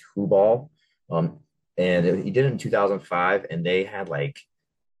name is Hubal. Um, and he did it in 2005 and they had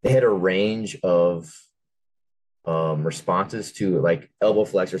a range of responses to like elbow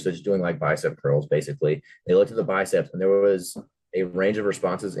flexors, so just doing like bicep curls. Basically, they looked at the biceps, and there was a range of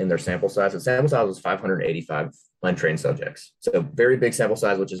responses in their sample size. The sample size was 585 untrained subjects, so very big sample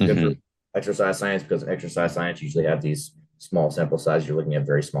size, which is good for Hmm. exercise science because in exercise science you usually have these small sample sizes. You're looking at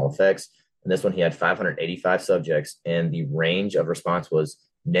very small effects. And this one, he had 585 subjects, and the range of response was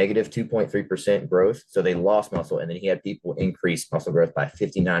negative 2.3% growth. So they lost muscle, and then he had people increase muscle growth by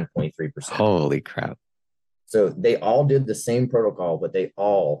 59.3%. Holy crap. So they all did the same protocol, but they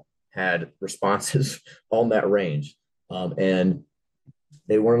all had responses on that range. And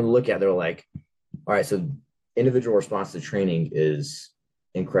they wanted to look at, they're like, all right, so individual response to training is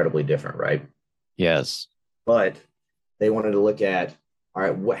incredibly different, right? Yes. But they wanted to look at, all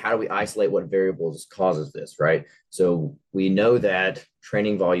right, how do we isolate what variables causes this, right? So we know that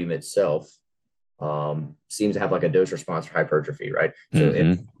training volume itself seems to have like a dose response for hypertrophy, right? So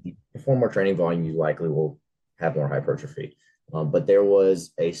if Hmm. you perform more training volume, you likely will have more hypertrophy. But there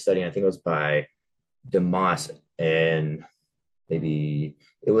was a study, I think it was by DeMoss, and maybe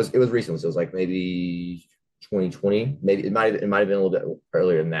it was recent. So it was like maybe 2020, maybe it might have been a little bit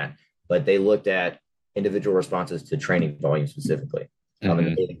earlier than that. But they looked at individual responses to training volume specifically. And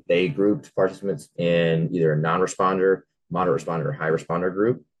Hmm. they grouped participants in either a non-responder, moderate responder, or high responder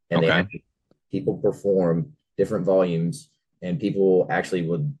group, and they Okay. had people perform different volumes, and people actually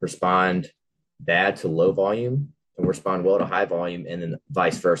would respond bad to low volume and respond well to high volume, and then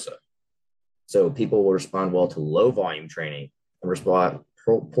vice versa. So people will respond well to low volume training and respond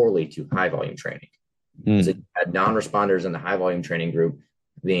poorly to high volume training. And so Mm. you had non-responders in the high volume training group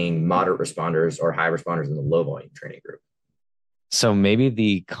being moderate responders or high responders in the low volume training group. So maybe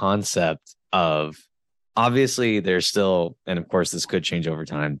the concept of obviously there's still, and of course this could change over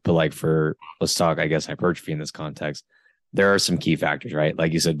time, but like for let's talk, I guess, hypertrophy in this context, there are some key factors, right?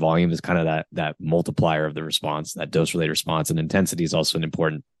 Like you said, volume is kind of that multiplier of the response, that dose related response, and intensity is also an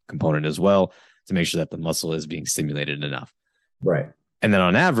important component as well to make sure that the muscle is being stimulated enough. Right. And then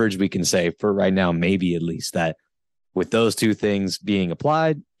on average, we can say for right now, maybe at least that with those two things being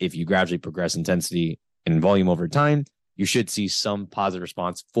applied, if you gradually progress intensity and volume over time, you should see some positive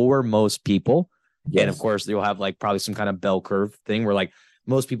response for most people. And of Yes. course, you'll have like probably some kind of bell curve thing where like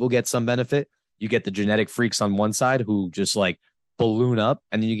most people get some benefit. You get the genetic freaks on one side who just like balloon up,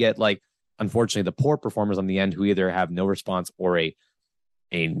 and then you get like unfortunately the poor performers on the end who either have no response or a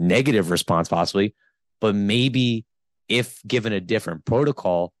negative response possibly, but maybe if given a different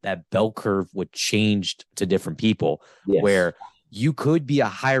protocol, that bell curve would change to different people Yes. where you could be a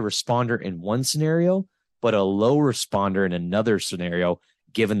high responder in one scenario, but a low responder in another scenario,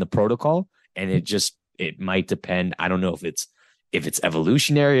 given the protocol. And it might depend. I don't know if it's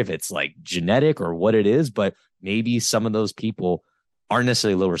evolutionary, if it's like genetic or what it is, but maybe some of those people aren't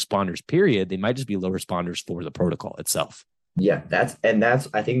necessarily low responders, period. They might just be low responders for the protocol itself. Yeah. That's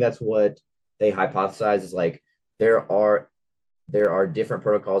I think that's what they hypothesize is like there are there are different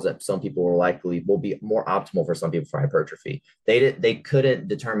protocols that some people will be more optimal for some people for hypertrophy. They couldn't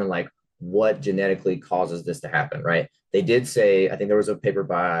determine like what genetically causes this to happen, right? They did say I think there was a paper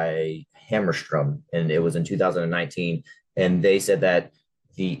by Hammerstrom and it was in 2019, and they said that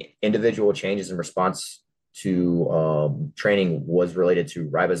the individual changes in response to training was related to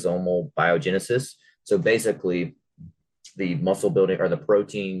ribosomal biogenesis. So basically, the muscle building or the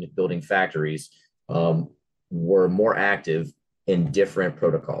protein building factories um, were more active in different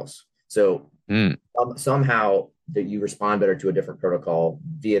protocols. So Mm, somehow that you respond better to a different protocol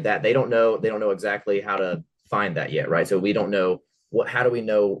via that. They don't know exactly how to find that yet, right? So we don't know how do we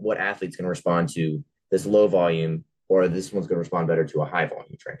know what athlete's going to respond to this low volume or this one's going to respond better to a high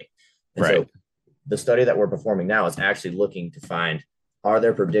volume training. And right. so the study that we're performing now is actually looking to find are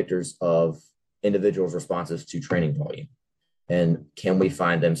there predictors of individuals' responses to training volume and can we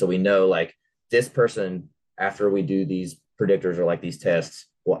find them so we know like this person after we do these predictors or like these tests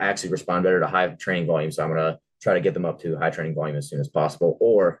will actually respond better to high training volume, so I'm going to try to get them up to high training volume as soon as possible,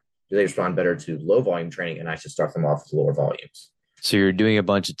 or do they respond better to low volume training and I should start them off with lower volumes. So you're doing a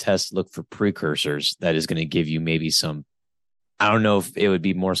bunch of tests, look for precursors that is going to give you maybe some, I don't know if it would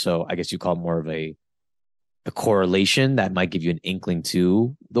be more so, I guess you call it more of a correlation that might give you an inkling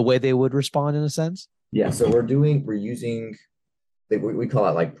to the way they would respond in a sense. Yeah, so we're using we call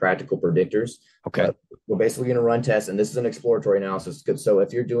it like practical predictors, Okay. but we're basically going to run tests, and this is an exploratory analysis. So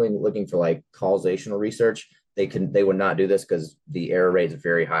if you're looking for like causational research, they would not do this because the error rate is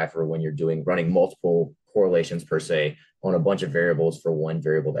very high for when you're doing running multiple correlations per se on a bunch of variables for one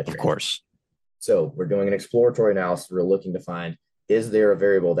variable that Of you're interested. course. So we're doing an exploratory analysis. We're looking to find, is there a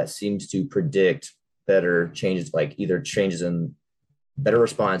variable that seems to predict better changes, like either changes in better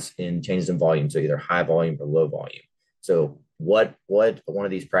response in changes in volume, so either high volume or low volume. So what one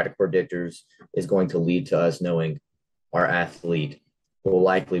of these practical predictors is going to lead to us knowing our athlete will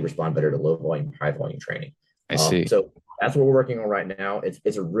likely respond better to low volume, high volume training. I see. So that's what we're working on right now.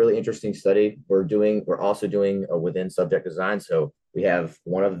 It's a really interesting study. We're also doing a within subject design. So we have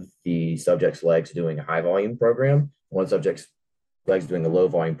one of the subject's legs doing a high volume program, one subject's legs doing a low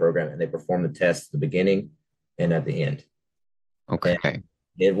volume program, and they perform the test at the beginning and at the end. And Okay.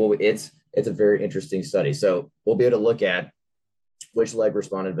 it's a very interesting study. So we'll be able to look at which leg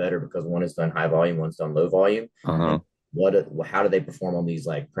responded better because one is done high volume, one's done low volume, and Uh-huh. how do they perform on these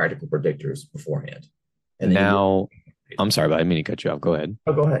like practical predictors beforehand? And then you move. Now, I'm sorry, but I didn't mean to cut you off. Go ahead.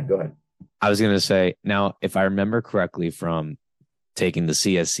 Oh, go ahead, go ahead. I was going to say, now, if I remember correctly from taking the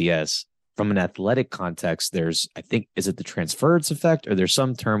CSCS, from an athletic context, there's, I think, is it the transference effect, or there's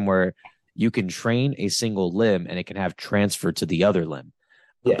some term where you can train a single limb and it can have transfer to the other limb.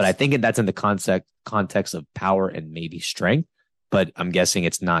 But I Yes, think that's in the context of power and maybe strength. But I'm guessing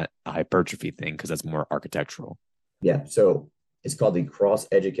it's not a hypertrophy thing because that's more architectural. yeah. So it's called the cross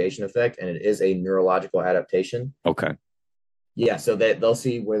education effect, and it is a neurological adaptation. Okay. Yeah, so that they'll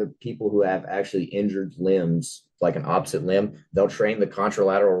see where the people who have actually injured limbs, like an opposite limb, they'll train the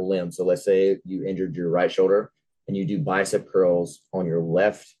contralateral limb. So let's say you injured your right shoulder and you do bicep curls on your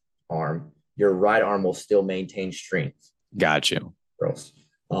left arm, your right arm will still maintain strength. Got you. Curls.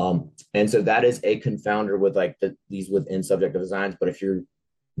 And so that is a confounder with like these within subjective designs. But if your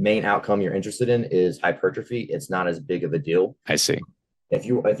main outcome you're interested in is hypertrophy, it's not as big of a deal. I see. If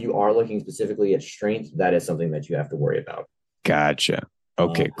you are looking specifically at strength, that is something that you have to worry about. Gotcha.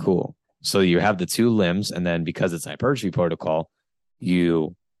 Okay, Um, cool. So you have the two limbs, and then because it's hypertrophy protocol,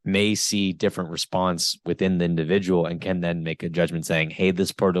 you may see different response within the individual and can then make a judgment saying, hey,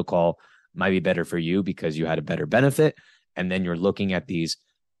 this protocol might be better for you because you had a better benefit. And then you're looking at these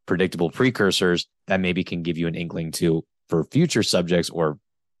predictable precursors that maybe can give you an inkling to for future subjects or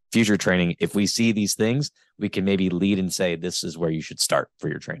future training. If we see these things, we can maybe lead and say, this is where you should start for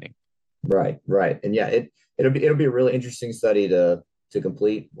your training. Right, right, and yeah, it'll be a really interesting study to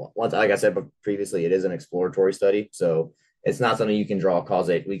complete. Once, like I said, but previously, it is an exploratory study, so it's not something you can draw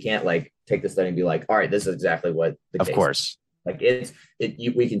causate. We can't like take the study and be like, all right, this is exactly what the Of case. course. Like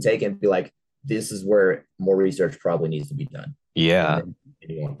we can take it and be like, this is where more research probably needs to be done, and Yeah. then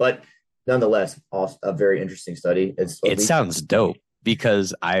continue on. But nonetheless, also a very interesting study. It's at It least sounds dope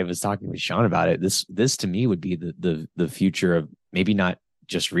because I was talking with Sean about it. This to me would be the future of maybe not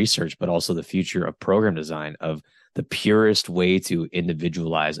just research, but also the future of program design, of the purest way to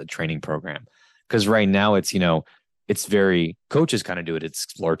individualize a training program. Because right now it's very coaches kind of do it. It's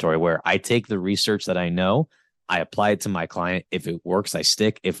exploratory where I take the research that I know, I apply it to my client. If it works, I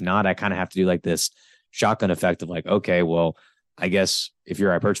stick. If not, I kind of have to do like this shotgun effect of like, okay, well, I guess if you're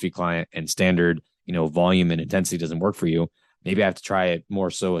a hypertrophy client and standard, volume and intensity doesn't work for you, maybe I have to try it more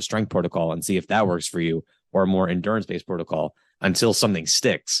so a strength protocol and see if that works for you, or a more endurance based protocol until something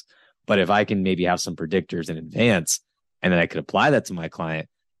sticks. But if I can maybe have some predictors in advance and then I could apply that to my client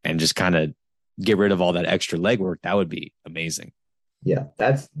and just kind of get rid of all that extra legwork, that would be amazing. Yeah,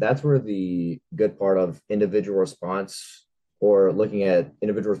 that's where the good part of individual response or looking at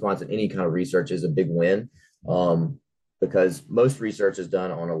individual response in any kind of research is a big win. Because most research is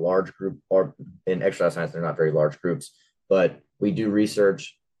done on a large group, or in exercise science, they're not very large groups, but we do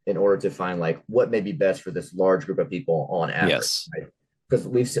research in order to find like what may be best for this large group of people on average, Yes, right?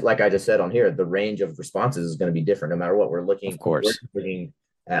 Because like I just said on here, the range of responses is going to be different no matter what of we're course. looking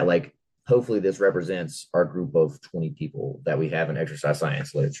at. Like hopefully this represents our group of 20 people that we have in exercise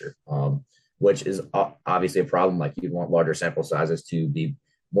science literature, which is obviously a problem. Like you'd want larger sample sizes to be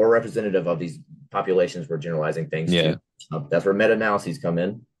more representative of these populations we're generalizing things Yeah. to. That's where meta-analyses come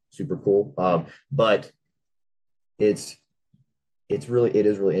in. Super cool. But it's it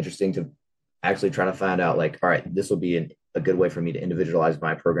is really interesting to actually try to find out like, all right, this will be a good way for me to individualize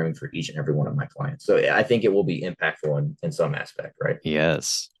my programming for each and every one of my clients. So I think it will be impactful in some aspect, right?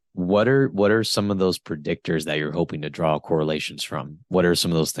 Yes. What are some of those predictors that you're hoping to draw correlations from? What are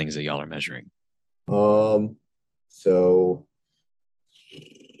some of those things that y'all are measuring? So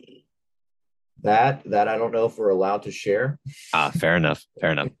that I don't know if we're allowed to share. Ah, fair enough.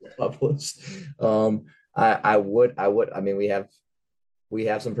 Fair enough. Published. I mean, we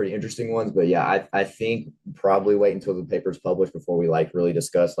have some pretty interesting ones, but yeah, I think probably wait until the paper's published before we like really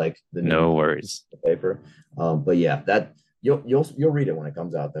discuss like the new No worries. paper. But yeah, that you'll read it when it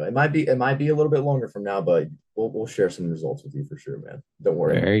comes out though. It might be a little bit longer from now, but we'll share some results with you for sure, man. Don't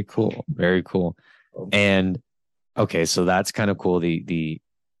worry. Very cool. Very cool. Um, And okay, so that's kind of cool.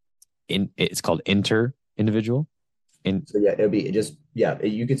 It's called inter individual. In so yeah, it'll be just yeah.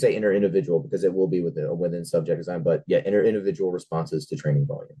 You could say inter individual because it will be within subject design, but yeah, inter individual responses to training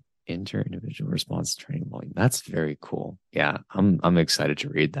volume. inter individual response training volume. That's very cool. Yeah, I'm excited to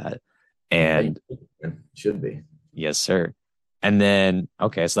read that. And Should be. yes, sir. And then,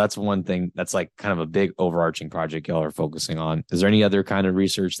 okay, so that's one thing that's like kind of a big overarching project y'all are focusing on. Is there any other kind of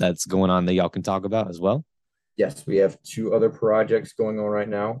research that's going on that y'all can talk about as well? Yes, we have two other projects going on right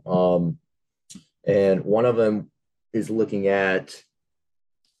now. And one of them is looking at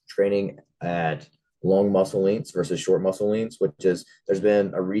training at long muscle lengths versus short muscle lengths, which is there's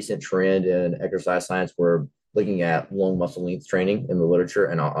been a recent trend in exercise science where looking at long muscle length training in the literature,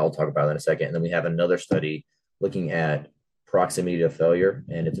 and I'll talk about that in a second. And then we have another study looking at proximity to failure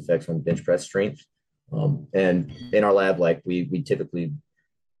and its effects on bench press strength. And in our lab, like we typically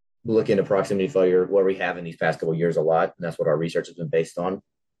look into proximity failure, what we have in these past couple of years a lot, and that's what our research has been based on.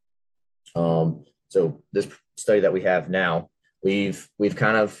 So this study that we have now, we've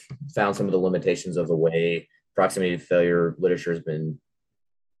kind of found some of the limitations of the way proximity failure literature has been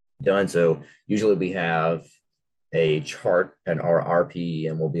done. So usually we have a chart and our RPE,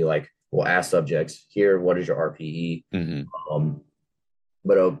 and we'll be like, we'll ask subjects here, what is your RPE? Mm-hmm.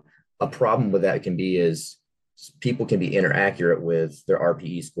 But a problem with that can be is people can be inaccurate with their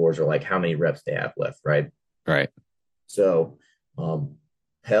RPE scores or like how many reps they have left, right? Right. So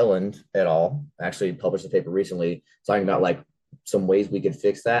Helland et al. Actually published a paper recently talking about like some ways we could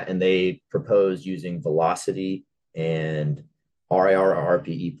fix that, and they proposed using velocity and RIR or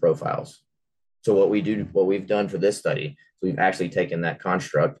RPE profiles. So what we've done for this study, so we've actually taken that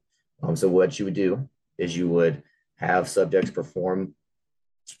construct. So what you would do is you would have subjects perform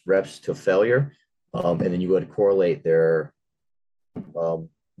reps to failure, and then you would correlate their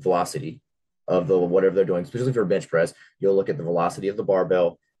velocity of the whatever they're doing, especially for bench press. You'll look at the velocity of the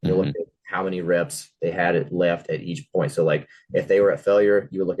barbell. You'll Mm-hmm. look at how many reps they had it left at each point. So like if they were at failure,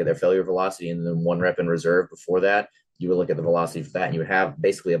 you would look at their failure velocity, and then one rep in reserve before that, you would look at the velocity for that, and you would have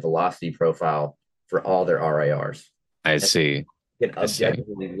basically a velocity profile for all their RIRs. I And see. you can I see.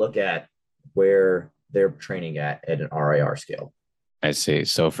 objectively look at where they're training at an RIR scale. I see.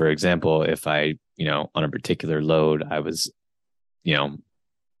 So for example, if I, on a particular load, I was, you know,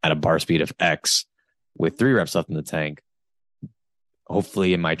 at a bar speed of X with 3 reps left in the tank,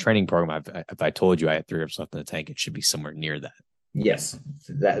 hopefully in my training program, if I told you I had 3 reps left in the tank, it should be somewhere near that. Yes,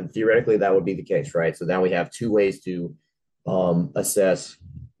 that theoretically that would be the case, right? So now we have two ways to assess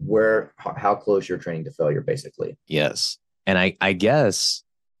how close you're training to failure, basically. Yes. And I guess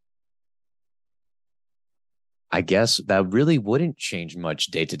that really wouldn't change much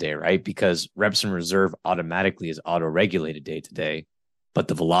day to day, right? Because reps in reserve automatically is auto regulated day to day, but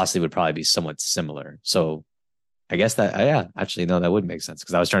the velocity would probably be somewhat similar. So I guess that, yeah, actually, no, that would make sense.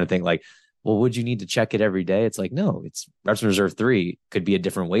 Because I was trying to think like, well, would you need to check it every day? It's like, no, it's reps in reserve 3 could be a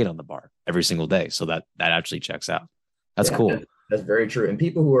different weight on the bar every single day. So that actually checks out. That's Yeah, cool. that's very true. And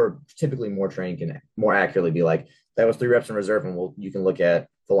people who are typically more trained can more accurately be like, that was 3 reps in reserve, and you can look at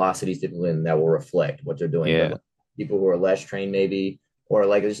velocities typically, and that will reflect what they're doing. But Yeah, like, people who are less trained, maybe, or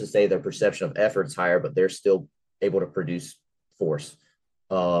like let's just say their perception of effort is higher, but they're still able to produce force.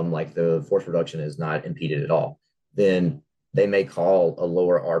 Like the force production is not impeded at all. Then they may call a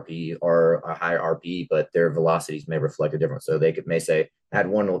lower RP or a higher RP, but their velocities may reflect a difference. So may say I had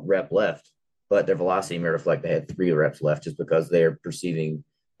 1 rep left, but their velocity may reflect they had 3 reps left, just because they're perceiving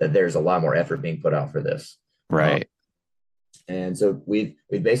that there's a lot more effort being put out for this. right. And so we've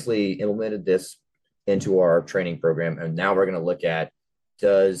basically implemented this into our training program, and now we're going to look at,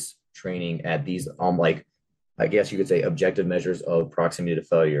 does training at these like I guess you could say objective measures of proximity to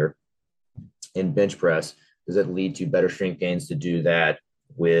failure in bench press, does it lead to better strength gains to do that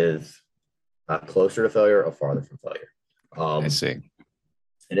with closer to failure or farther from failure? I Um, see.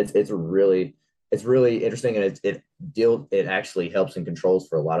 and it's really interesting, and it actually helps and controls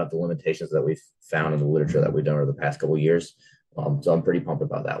for a lot of the limitations that we've found in the literature that we've done over the past couple of years. So I'm pretty pumped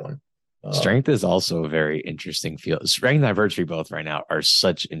about that one. Strength is also a very interesting field. Strength and hypertrophy both right now are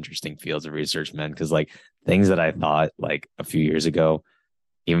such interesting fields of research, man. Because like things that I thought like a few years ago,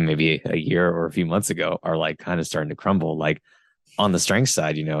 even maybe a year or a few months ago, are like kind of starting to crumble. Like on the strength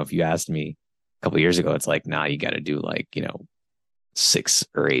side, if you asked me a couple years ago, it's like, nah, you got to do like, 6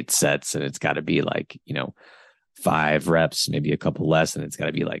 or 8 sets, and it's got to be like, 5 reps, maybe a couple less, and it's got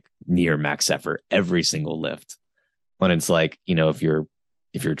to be like near max effort every single lift. When it's like,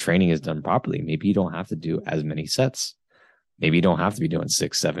 if your training is done properly, maybe you don't have to do as many sets. Maybe you don't have to be doing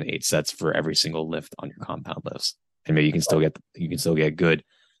 6, 7, 8 sets for every single lift on your compound lifts. And maybe you can still get good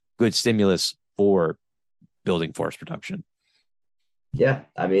stimulus for building force production. Yeah,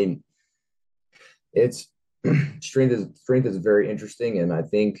 I mean, it's strength is very interesting, and I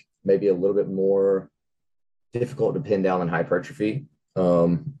think maybe a little bit more difficult to pin down than hypertrophy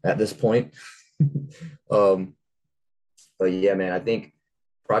at this point. um, but yeah, man, I think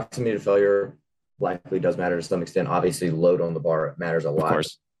proximity to failure likely does matter to some extent. Obviously, load on the bar matters a Of lot.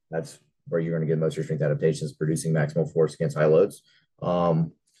 course. That's where you're going to get most of your strength adaptations, producing maximal force against high loads.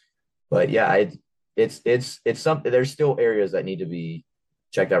 Um, but yeah, it's something. There's still areas that need to be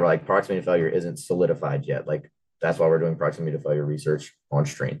checked out. Like proximity to failure isn't solidified yet. Like that's why we're doing proximity to failure research on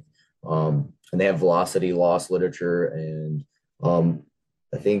strength. And they have velocity loss literature, and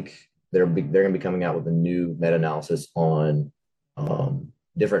I think they're going to be coming out with a new meta analysis on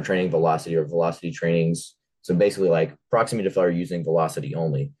different training velocity or velocity trainings. So basically, like proximity to failure using velocity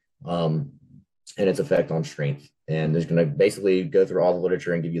only, and its effect on strength. And there's going to basically go through all the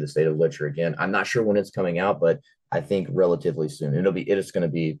literature and give you the state of the literature again. I'm not sure when it's coming out, but I think relatively soon. It's going to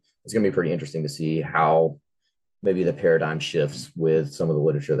be pretty interesting to see how maybe the paradigm shifts with some of the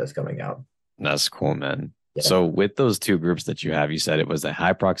literature that's coming out. That's cool, man. Yeah. So with those two groups that you have, you said it was a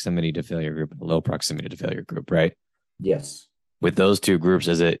high proximity to failure group and a low proximity to failure group, right? Yes. With those two groups,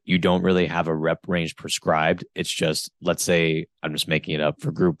 is it you don't really have a rep range prescribed? It's just, let's say, I'm just making it up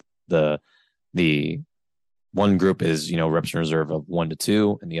for group the one group is, reps in reserve of 1 to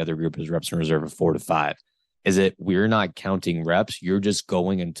 2, and the other group is reps in reserve of 4 to 5. Is it we're not counting reps? You're just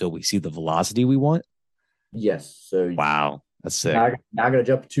going until we see the velocity we want? Yes. So Wow, that's sick. not going to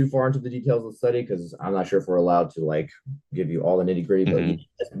jump too far into the details of the study because I'm not sure if we're allowed to like give you all the nitty gritty, but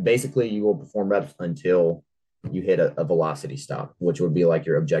Mm-hmm. basically you will perform reps until you hit a velocity stop, which would be like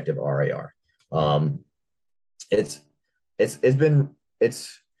your objective RAR. It's it's been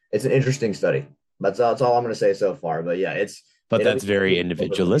it's an interesting study. That's all I'm going to say so far. But yeah, But it'll be that's very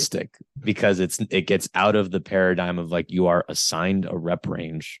individualistic because it gets out of the paradigm of like you are assigned a rep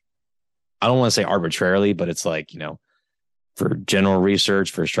range. I don't want to say arbitrarily, but it's like, for general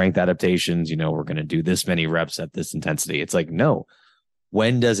research, for strength adaptations, we're going to do this many reps at this intensity. It's like, no,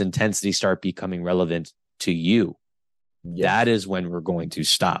 when does intensity start becoming relevant to you? That yes, is when we're going to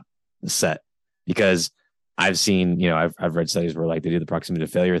stop the set. Because I've seen, I've read studies where like they do the proximity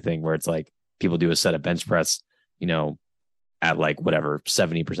to failure thing where it's like people do a set of bench press, at like whatever,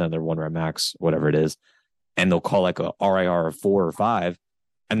 70% of their 1 rep max, whatever it is. And they'll call like a RIR of 4 or 5.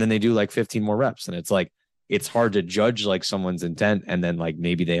 And then they do like 15 more reps. And it's like, it's hard to judge like someone's intent. And then like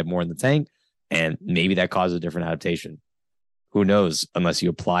maybe they have more in the tank and maybe that causes a different adaptation. Who knows unless you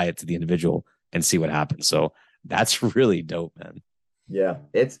apply it to the individual and see what happens. So that's really dope, man. yeah,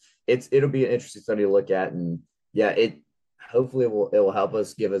 it'll be an interesting study to look at, and yeah, hopefully it will help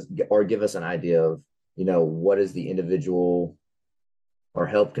us give us an idea of what is the individual or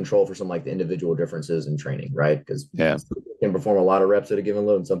help control for some like the individual differences in training, right? Because Yeah. some people can perform a lot of reps at a given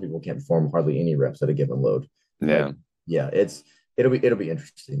load, and some people can't perform hardly any reps at a given load. But Yeah. yeah, it'll be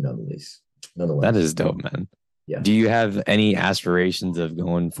interesting nonetheless. That Nonetheless, is dope, man. yeah. Do you have any aspirations of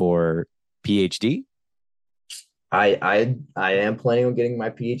going for PhD? I am planning on getting my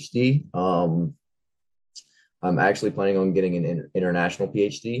PhD. I'm actually planning on getting an international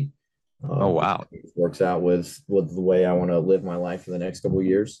PhD. Oh, If wow. it works out with the way I want to live my life for the next couple of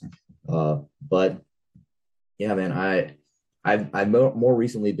years. But yeah, man, I've more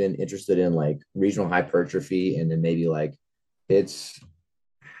recently been interested in like regional hypertrophy, and then maybe like it's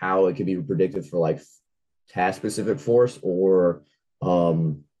how it could be predicted for like task specific force or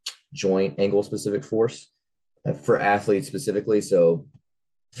um, joint angle specific force for athletes specifically. So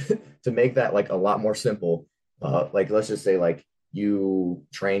to make that like a lot more simple, like let's just say like you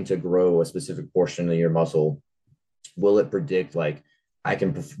train to grow a specific portion of your muscle, will it predict like I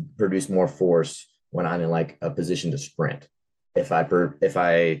can produce more force when I'm in like a position to sprint if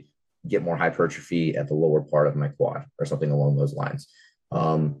I get more hypertrophy at the lower part of my quad or something along those lines.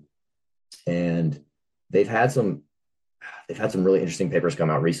 Um, and they've had some they've had some really interesting papers come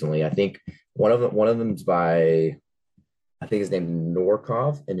out recently. I think one of them's by I think his name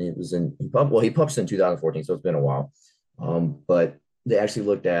Norkov, and it was he published in 2014, so it's been a while. But they actually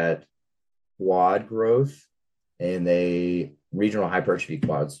looked at quad growth and they regional hypertrophy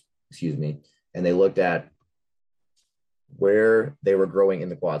quads, excuse me, and they looked at where they were growing in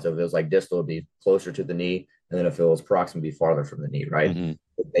the quads. So if it was like distal, it'd be closer to the knee, and then if it was proximal, it'd be farther from the knee, right? Mm-hmm.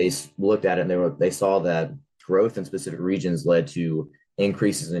 They looked at it and they saw that growth in specific regions led to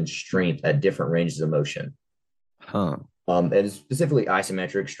increases in strength at different ranges of motion. Huh. And specifically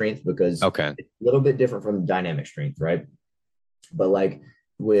isometric strength because Okay. it's a little bit different from dynamic strength, right? But like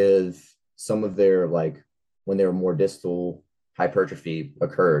with some of their like when their more distal hypertrophy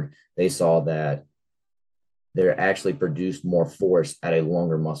occurred, they saw that they actually produced more force at a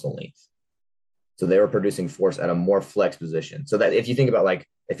longer muscle length. So they were producing force at a more flex position. So that if you think about like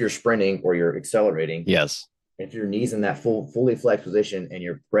if you're sprinting or you're accelerating, Yes. if your knees in that fully flexed position and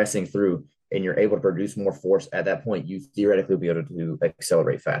you're pressing through and you're able to produce more force at that point, you theoretically will be able to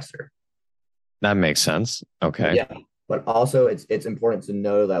accelerate faster. That makes sense. Okay. Yeah. But also it's important to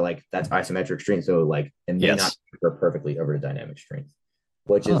know that like that's isometric strength. So like it may not Yes. compare perfectly over to dynamic strength,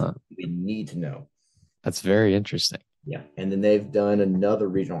 which is Huh. we need to know. That's very interesting. Yeah. And then they've done another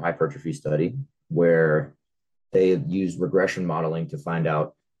regional hypertrophy study where they used regression modeling to find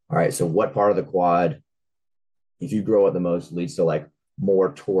out, all right, so what part of the quad, if you grow it the most, leads to like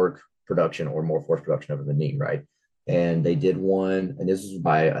more torque production or more force production over the knee, right? And they did one, and this was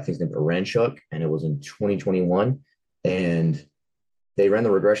by, I think his name Aranchuk, and it was in 2021. And they ran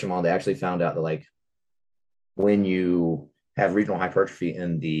the regression model. They actually found out that like when you have regional hypertrophy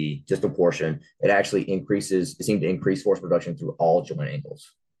in the distal portion, it seemed to increase force production through all joint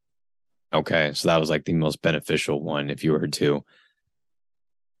angles. Okay. So that was like the most beneficial one if you were to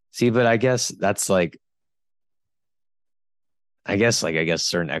see, but I guess that's like, I guess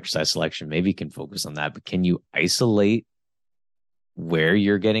certain exercise selection maybe can focus on that, but can you isolate where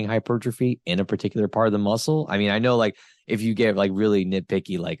you're getting hypertrophy in a particular part of the muscle? I mean, I know like if you get like really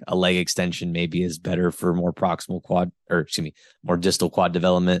nitpicky, like a leg extension maybe is better for more proximal quad or excuse me, more distal quad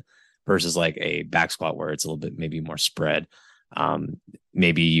development versus like a back squat where it's a little bit maybe more spread. Um,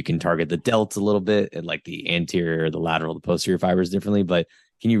 Maybe you can target the delts a little bit and like the anterior, the lateral, the posterior fibers differently, but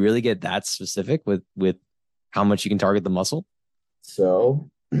can you really get that specific with how much you can target the muscle? So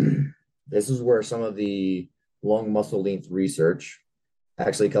this is where some of the long muscle length research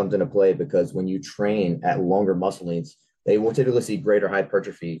actually comes into play because when you train at longer muscle lengths, they will typically see greater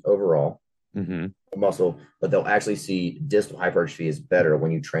hypertrophy overall Mm-hmm. muscle, but they'll actually see distal hypertrophy is better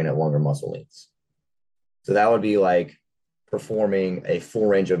when you train at longer muscle lengths. So that would be like performing a full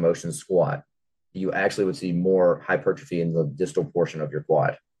range of motion squat. You actually would see more hypertrophy in the distal portion of your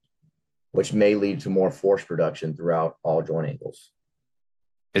quad, which may lead to more force production throughout all joint angles.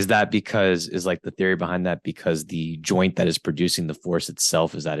 Is that because is like the theory behind that because the joint that is producing the force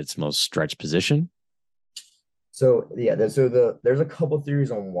itself is at its most stretched position? So yeah, there's a couple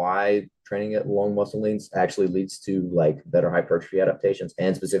theories on why training at long muscle lengths actually leads to like better hypertrophy adaptations,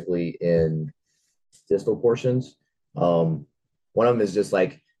 and specifically in distal portions. One of them is just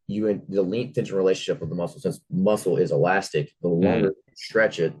like you and the length tension relationship of the muscle. Since muscle is elastic, the longer Mm, you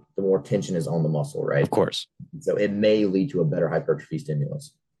stretch it, the more tension is on the muscle, of right? course. So it may lead to a better hypertrophy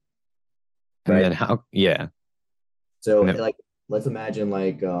stimulus, And then right? how? Yeah. So And then, like let's imagine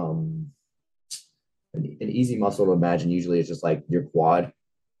like an easy muscle to imagine usually is just like your quad.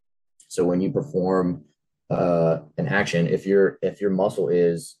 So when you perform an action, if your muscle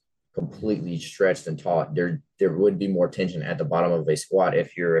is completely stretched and taut, there would be more tension at the bottom of a squat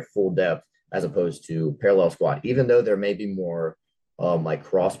if you're at full depth as opposed to parallel squat. Even though there may be more like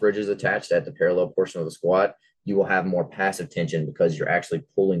cross bridges attached at the parallel portion of the squat, you will have more passive tension because you're actually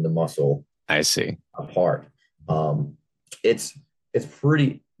pulling the muscle I see. apart. Um, it's it's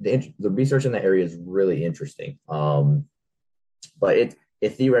pretty the research in that area is really interesting. But it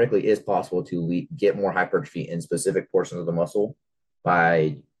theoretically is possible to get more hypertrophy in specific portions of the muscle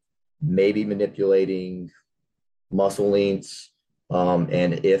by maybe manipulating muscle lengths,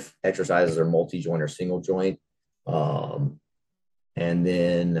 and if exercises are multi-joint or single joint, um, and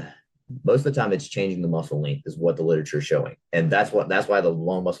then most of the time it's changing the muscle length is what the literature is showing, and that's why the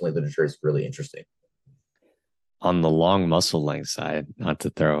long muscle length literature is really interesting. On the long muscle length side, not to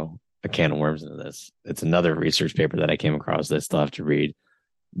throw a can of worms into this, it's another research paper that I came across that I still have to read.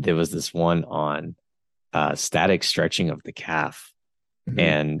 There was this one on static stretching of the calf. Mm-hmm.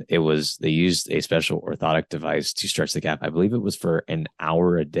 And it was, they used a special orthotic device to stretch the calf. I believe it was for an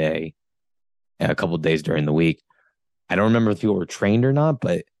hour a day, a couple of days during the week. I don't remember if people were trained or not,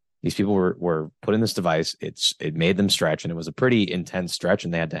 but these people were put in this device. It made them stretch, and it was a pretty intense stretch,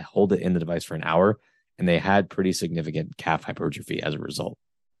 and they had to hold it in the device for an hour. and they had pretty significant calf hypertrophy as a result.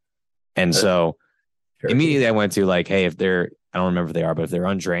 And That's so very cool. immediately I went to like, hey, if they're, I don't remember if they are, but if they're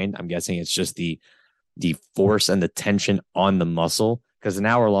untrained, I'm guessing it's just the force and the tension on the muscle, because an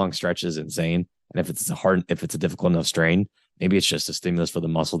hour long stretch is insane. And if it's a difficult enough strain, maybe it's just a stimulus for the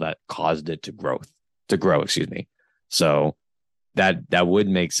muscle that caused it to grow, excuse me. So that would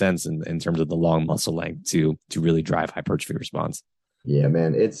make sense in terms of the long muscle length to really drive hypertrophy response. Yeah,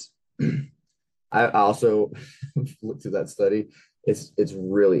 man. It's I also looked at that study. It's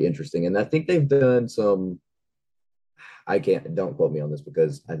really interesting, and I think they've done some. I can't don't quote me on this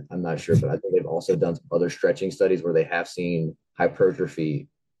because I'm not sure, but I think they've also done some other stretching studies where they have seen hypertrophy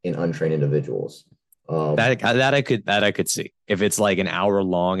in untrained individuals. Um, That I could see. If it's like an hour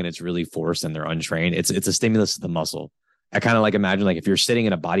long and it's really forced and they're untrained, it's a stimulus to the muscle. I kind of like imagine like if you're sitting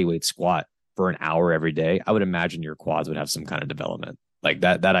in a body weight squat for an hour every day, I would imagine your quads would have some kind of development like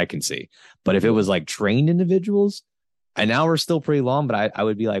that I can see. But if it yeah, was like trained individuals, an hour is still pretty long, but I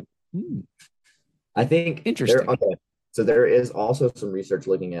would be like, I think there. interesting. Okay, so there is also some research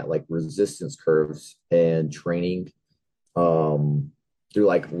looking at like resistance curves and training through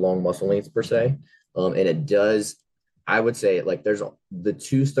like long muscle lengths per se. And it does, I would say, like there's the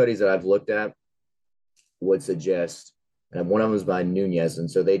two studies that I've looked at would suggest, and one of them was by Nunez, and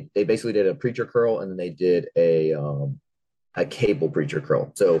so they basically did a preacher curl and then they did a cable preacher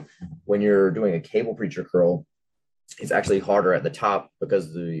curl. So when you're doing a cable preacher curl, it's actually harder at the top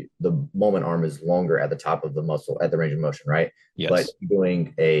because the moment arm is longer at the top of the muscle at the range of motion, right? But Yes.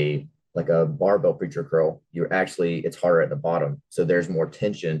 doing a like a barbell preacher curl, you're actually it's harder at the bottom, so there's more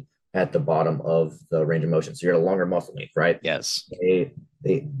tension at the bottom of the range of motion. So you're at a longer muscle length, right? Yes. They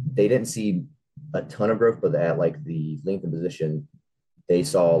didn't see a ton of growth, but at like the length and position, they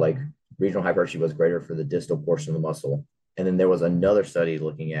saw like regional hypertrophy was greater for the distal portion of the muscle. And then there was another study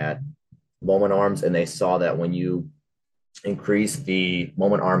looking at moment arms, and they saw that when you increase the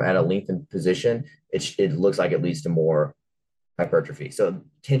moment arm at a lengthened position, it looks like it leads to more hypertrophy. So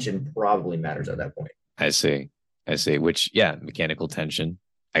tension probably matters at that point. I see. I see. Which, yeah, mechanical tension,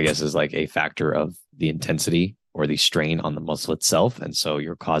 I guess, is like a factor of the intensity or the strain on the muscle itself. And so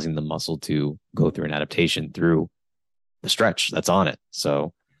you're causing the muscle to go through an adaptation through the stretch that's on it.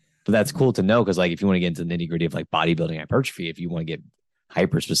 So, but that's cool to know because, like, if you want to get into the nitty gritty of like bodybuilding hypertrophy, if you want to get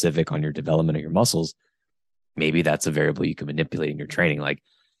hyper specific on your development of your muscles, maybe that's a variable you can manipulate in your training. Like,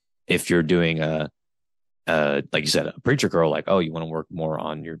 if you're doing like you said, a preacher curl, like, oh, you want to work more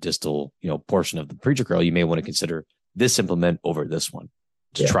on your distal, portion of the preacher curl, you may want to consider this implement over this one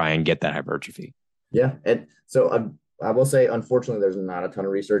to Yeah. try and get that hypertrophy. Yeah. And so I will say, unfortunately, there's not a ton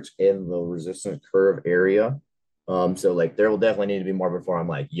of research in the resistance curve area. So like there will definitely need to be more before I'm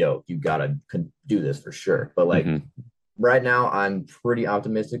like, yo, you gotta do this for sure. But like Mm-hmm. right now, I'm pretty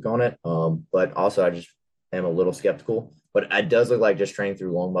optimistic on it. But also I just am a little skeptical. But it does look like just training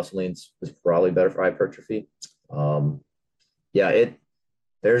through long muscle lengths is probably better for hypertrophy. Um, yeah,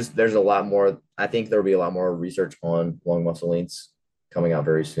 there's a lot more. I think there will be a lot more research on long muscle lengths coming out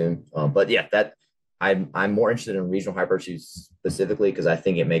very soon. But yeah, that I'm more interested in regional hypertrophy specifically because I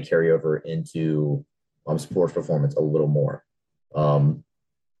think it may carry over into sports performance a little more. Um,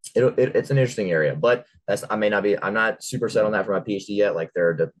 it's an interesting area, but I'm not super set on that for my PhD yet. Like there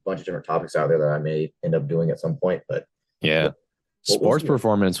are a bunch of different topics out there that I may end up doing at some point, but Yeah. we'll Sports see.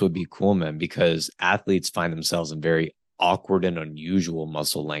 performance would be cool, man, because athletes find themselves in very awkward and unusual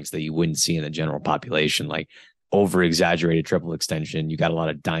muscle lengths that you wouldn't see in the general population, like over exaggerated triple extension. You got a lot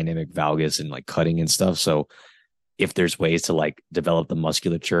of dynamic valgus and like cutting and stuff. So if there's ways to like develop the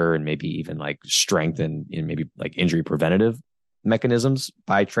musculature and maybe even like strengthen and maybe like injury preventative mechanisms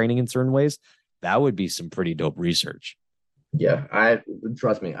by training in certain ways, that would be some pretty dope research. Yeah, I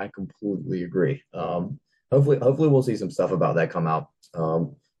trust me, I completely agree. Hopefully we'll see some stuff about that come out.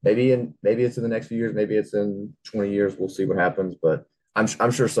 Maybe it's in the next few years, maybe it's in 20 years. We'll see what happens, but I'm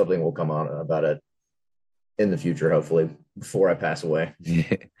sure something will come out about it in the future, hopefully, before I pass away.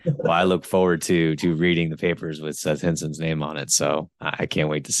 Well, I look forward to reading the papers with Seth Hinson's name on it. So I can't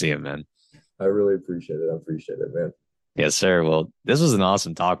wait to see him, man. I really appreciate it. I appreciate it, man. Yes, sir. Well, this was an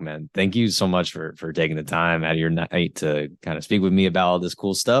awesome talk, man. Thank you so much for taking the time out of your night to kind of speak with me about all this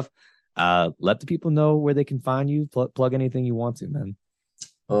cool stuff. Let the people know where they can find you. Plug anything you want to, man.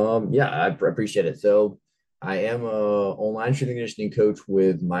 Yeah, I appreciate it. So I am a online strength and conditioning coach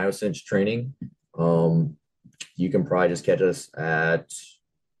with MyoSense Training. Um, you can probably just catch us at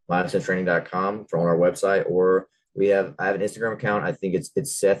myosensetraining.com from on our website, or I have an Instagram account. I think it's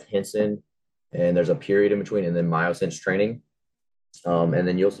Seth Hinson, and there's a period in between, and then MyoSense Training. And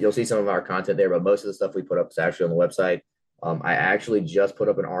then you'll see some of our content there, but most of the stuff we put up is actually on the website. I actually just put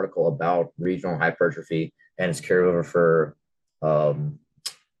up an article about regional hypertrophy and its carryover for um,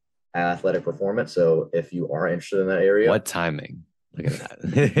 athletic performance. So if you are interested in that area, What timing? Look at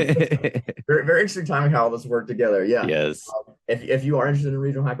that. very, very interesting timing how all this worked together. Yeah. Yes. If you are interested in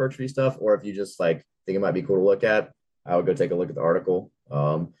regional hypertrophy stuff, or if you just like think it might be cool to look at, I would go take a look at the article.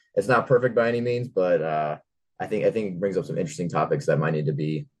 It's not perfect by any means, but I think it brings up some interesting topics that might need to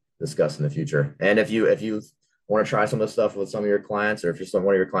be discussed in the future. And if you want to try some of the stuff with some of your clients, or if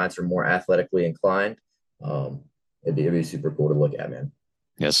one of your clients are more athletically inclined, um, it'd be super cool to look at, man.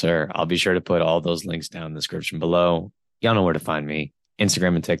 Yes, sir. I'll be sure to put all those links down in the description below. Y'all know where to find me.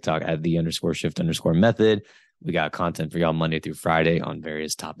 Instagram and TikTok at _shift_method. We got content for y'all Monday through Friday on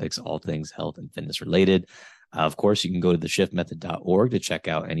various topics, all things health and fitness related. Of course, you can go to theshiftmethod.org to check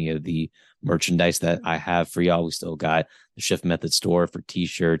out any of the merchandise that I have for y'all. We still got the Shift Method store for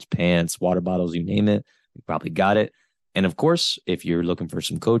t-shirts, pants, water bottles, you name it. We probably got it. And of course, if you're looking for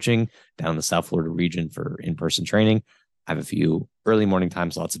some coaching down in the South Florida region for in-person training, I have a few early morning time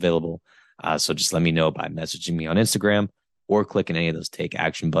slots available. So just let me know by messaging me on Instagram or clicking any of those take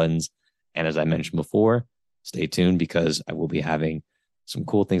action buttons. And as I mentioned before, stay tuned because I will be having some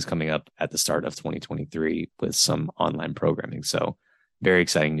cool things coming up at the start of 2023 with some online programming. So very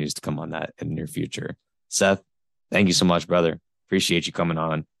exciting news to come on that in the near future. Seth, thank you so much, brother. Appreciate you coming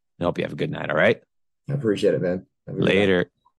on. I hope you have a good night. All right. I appreciate it, man. Have a good night. Later.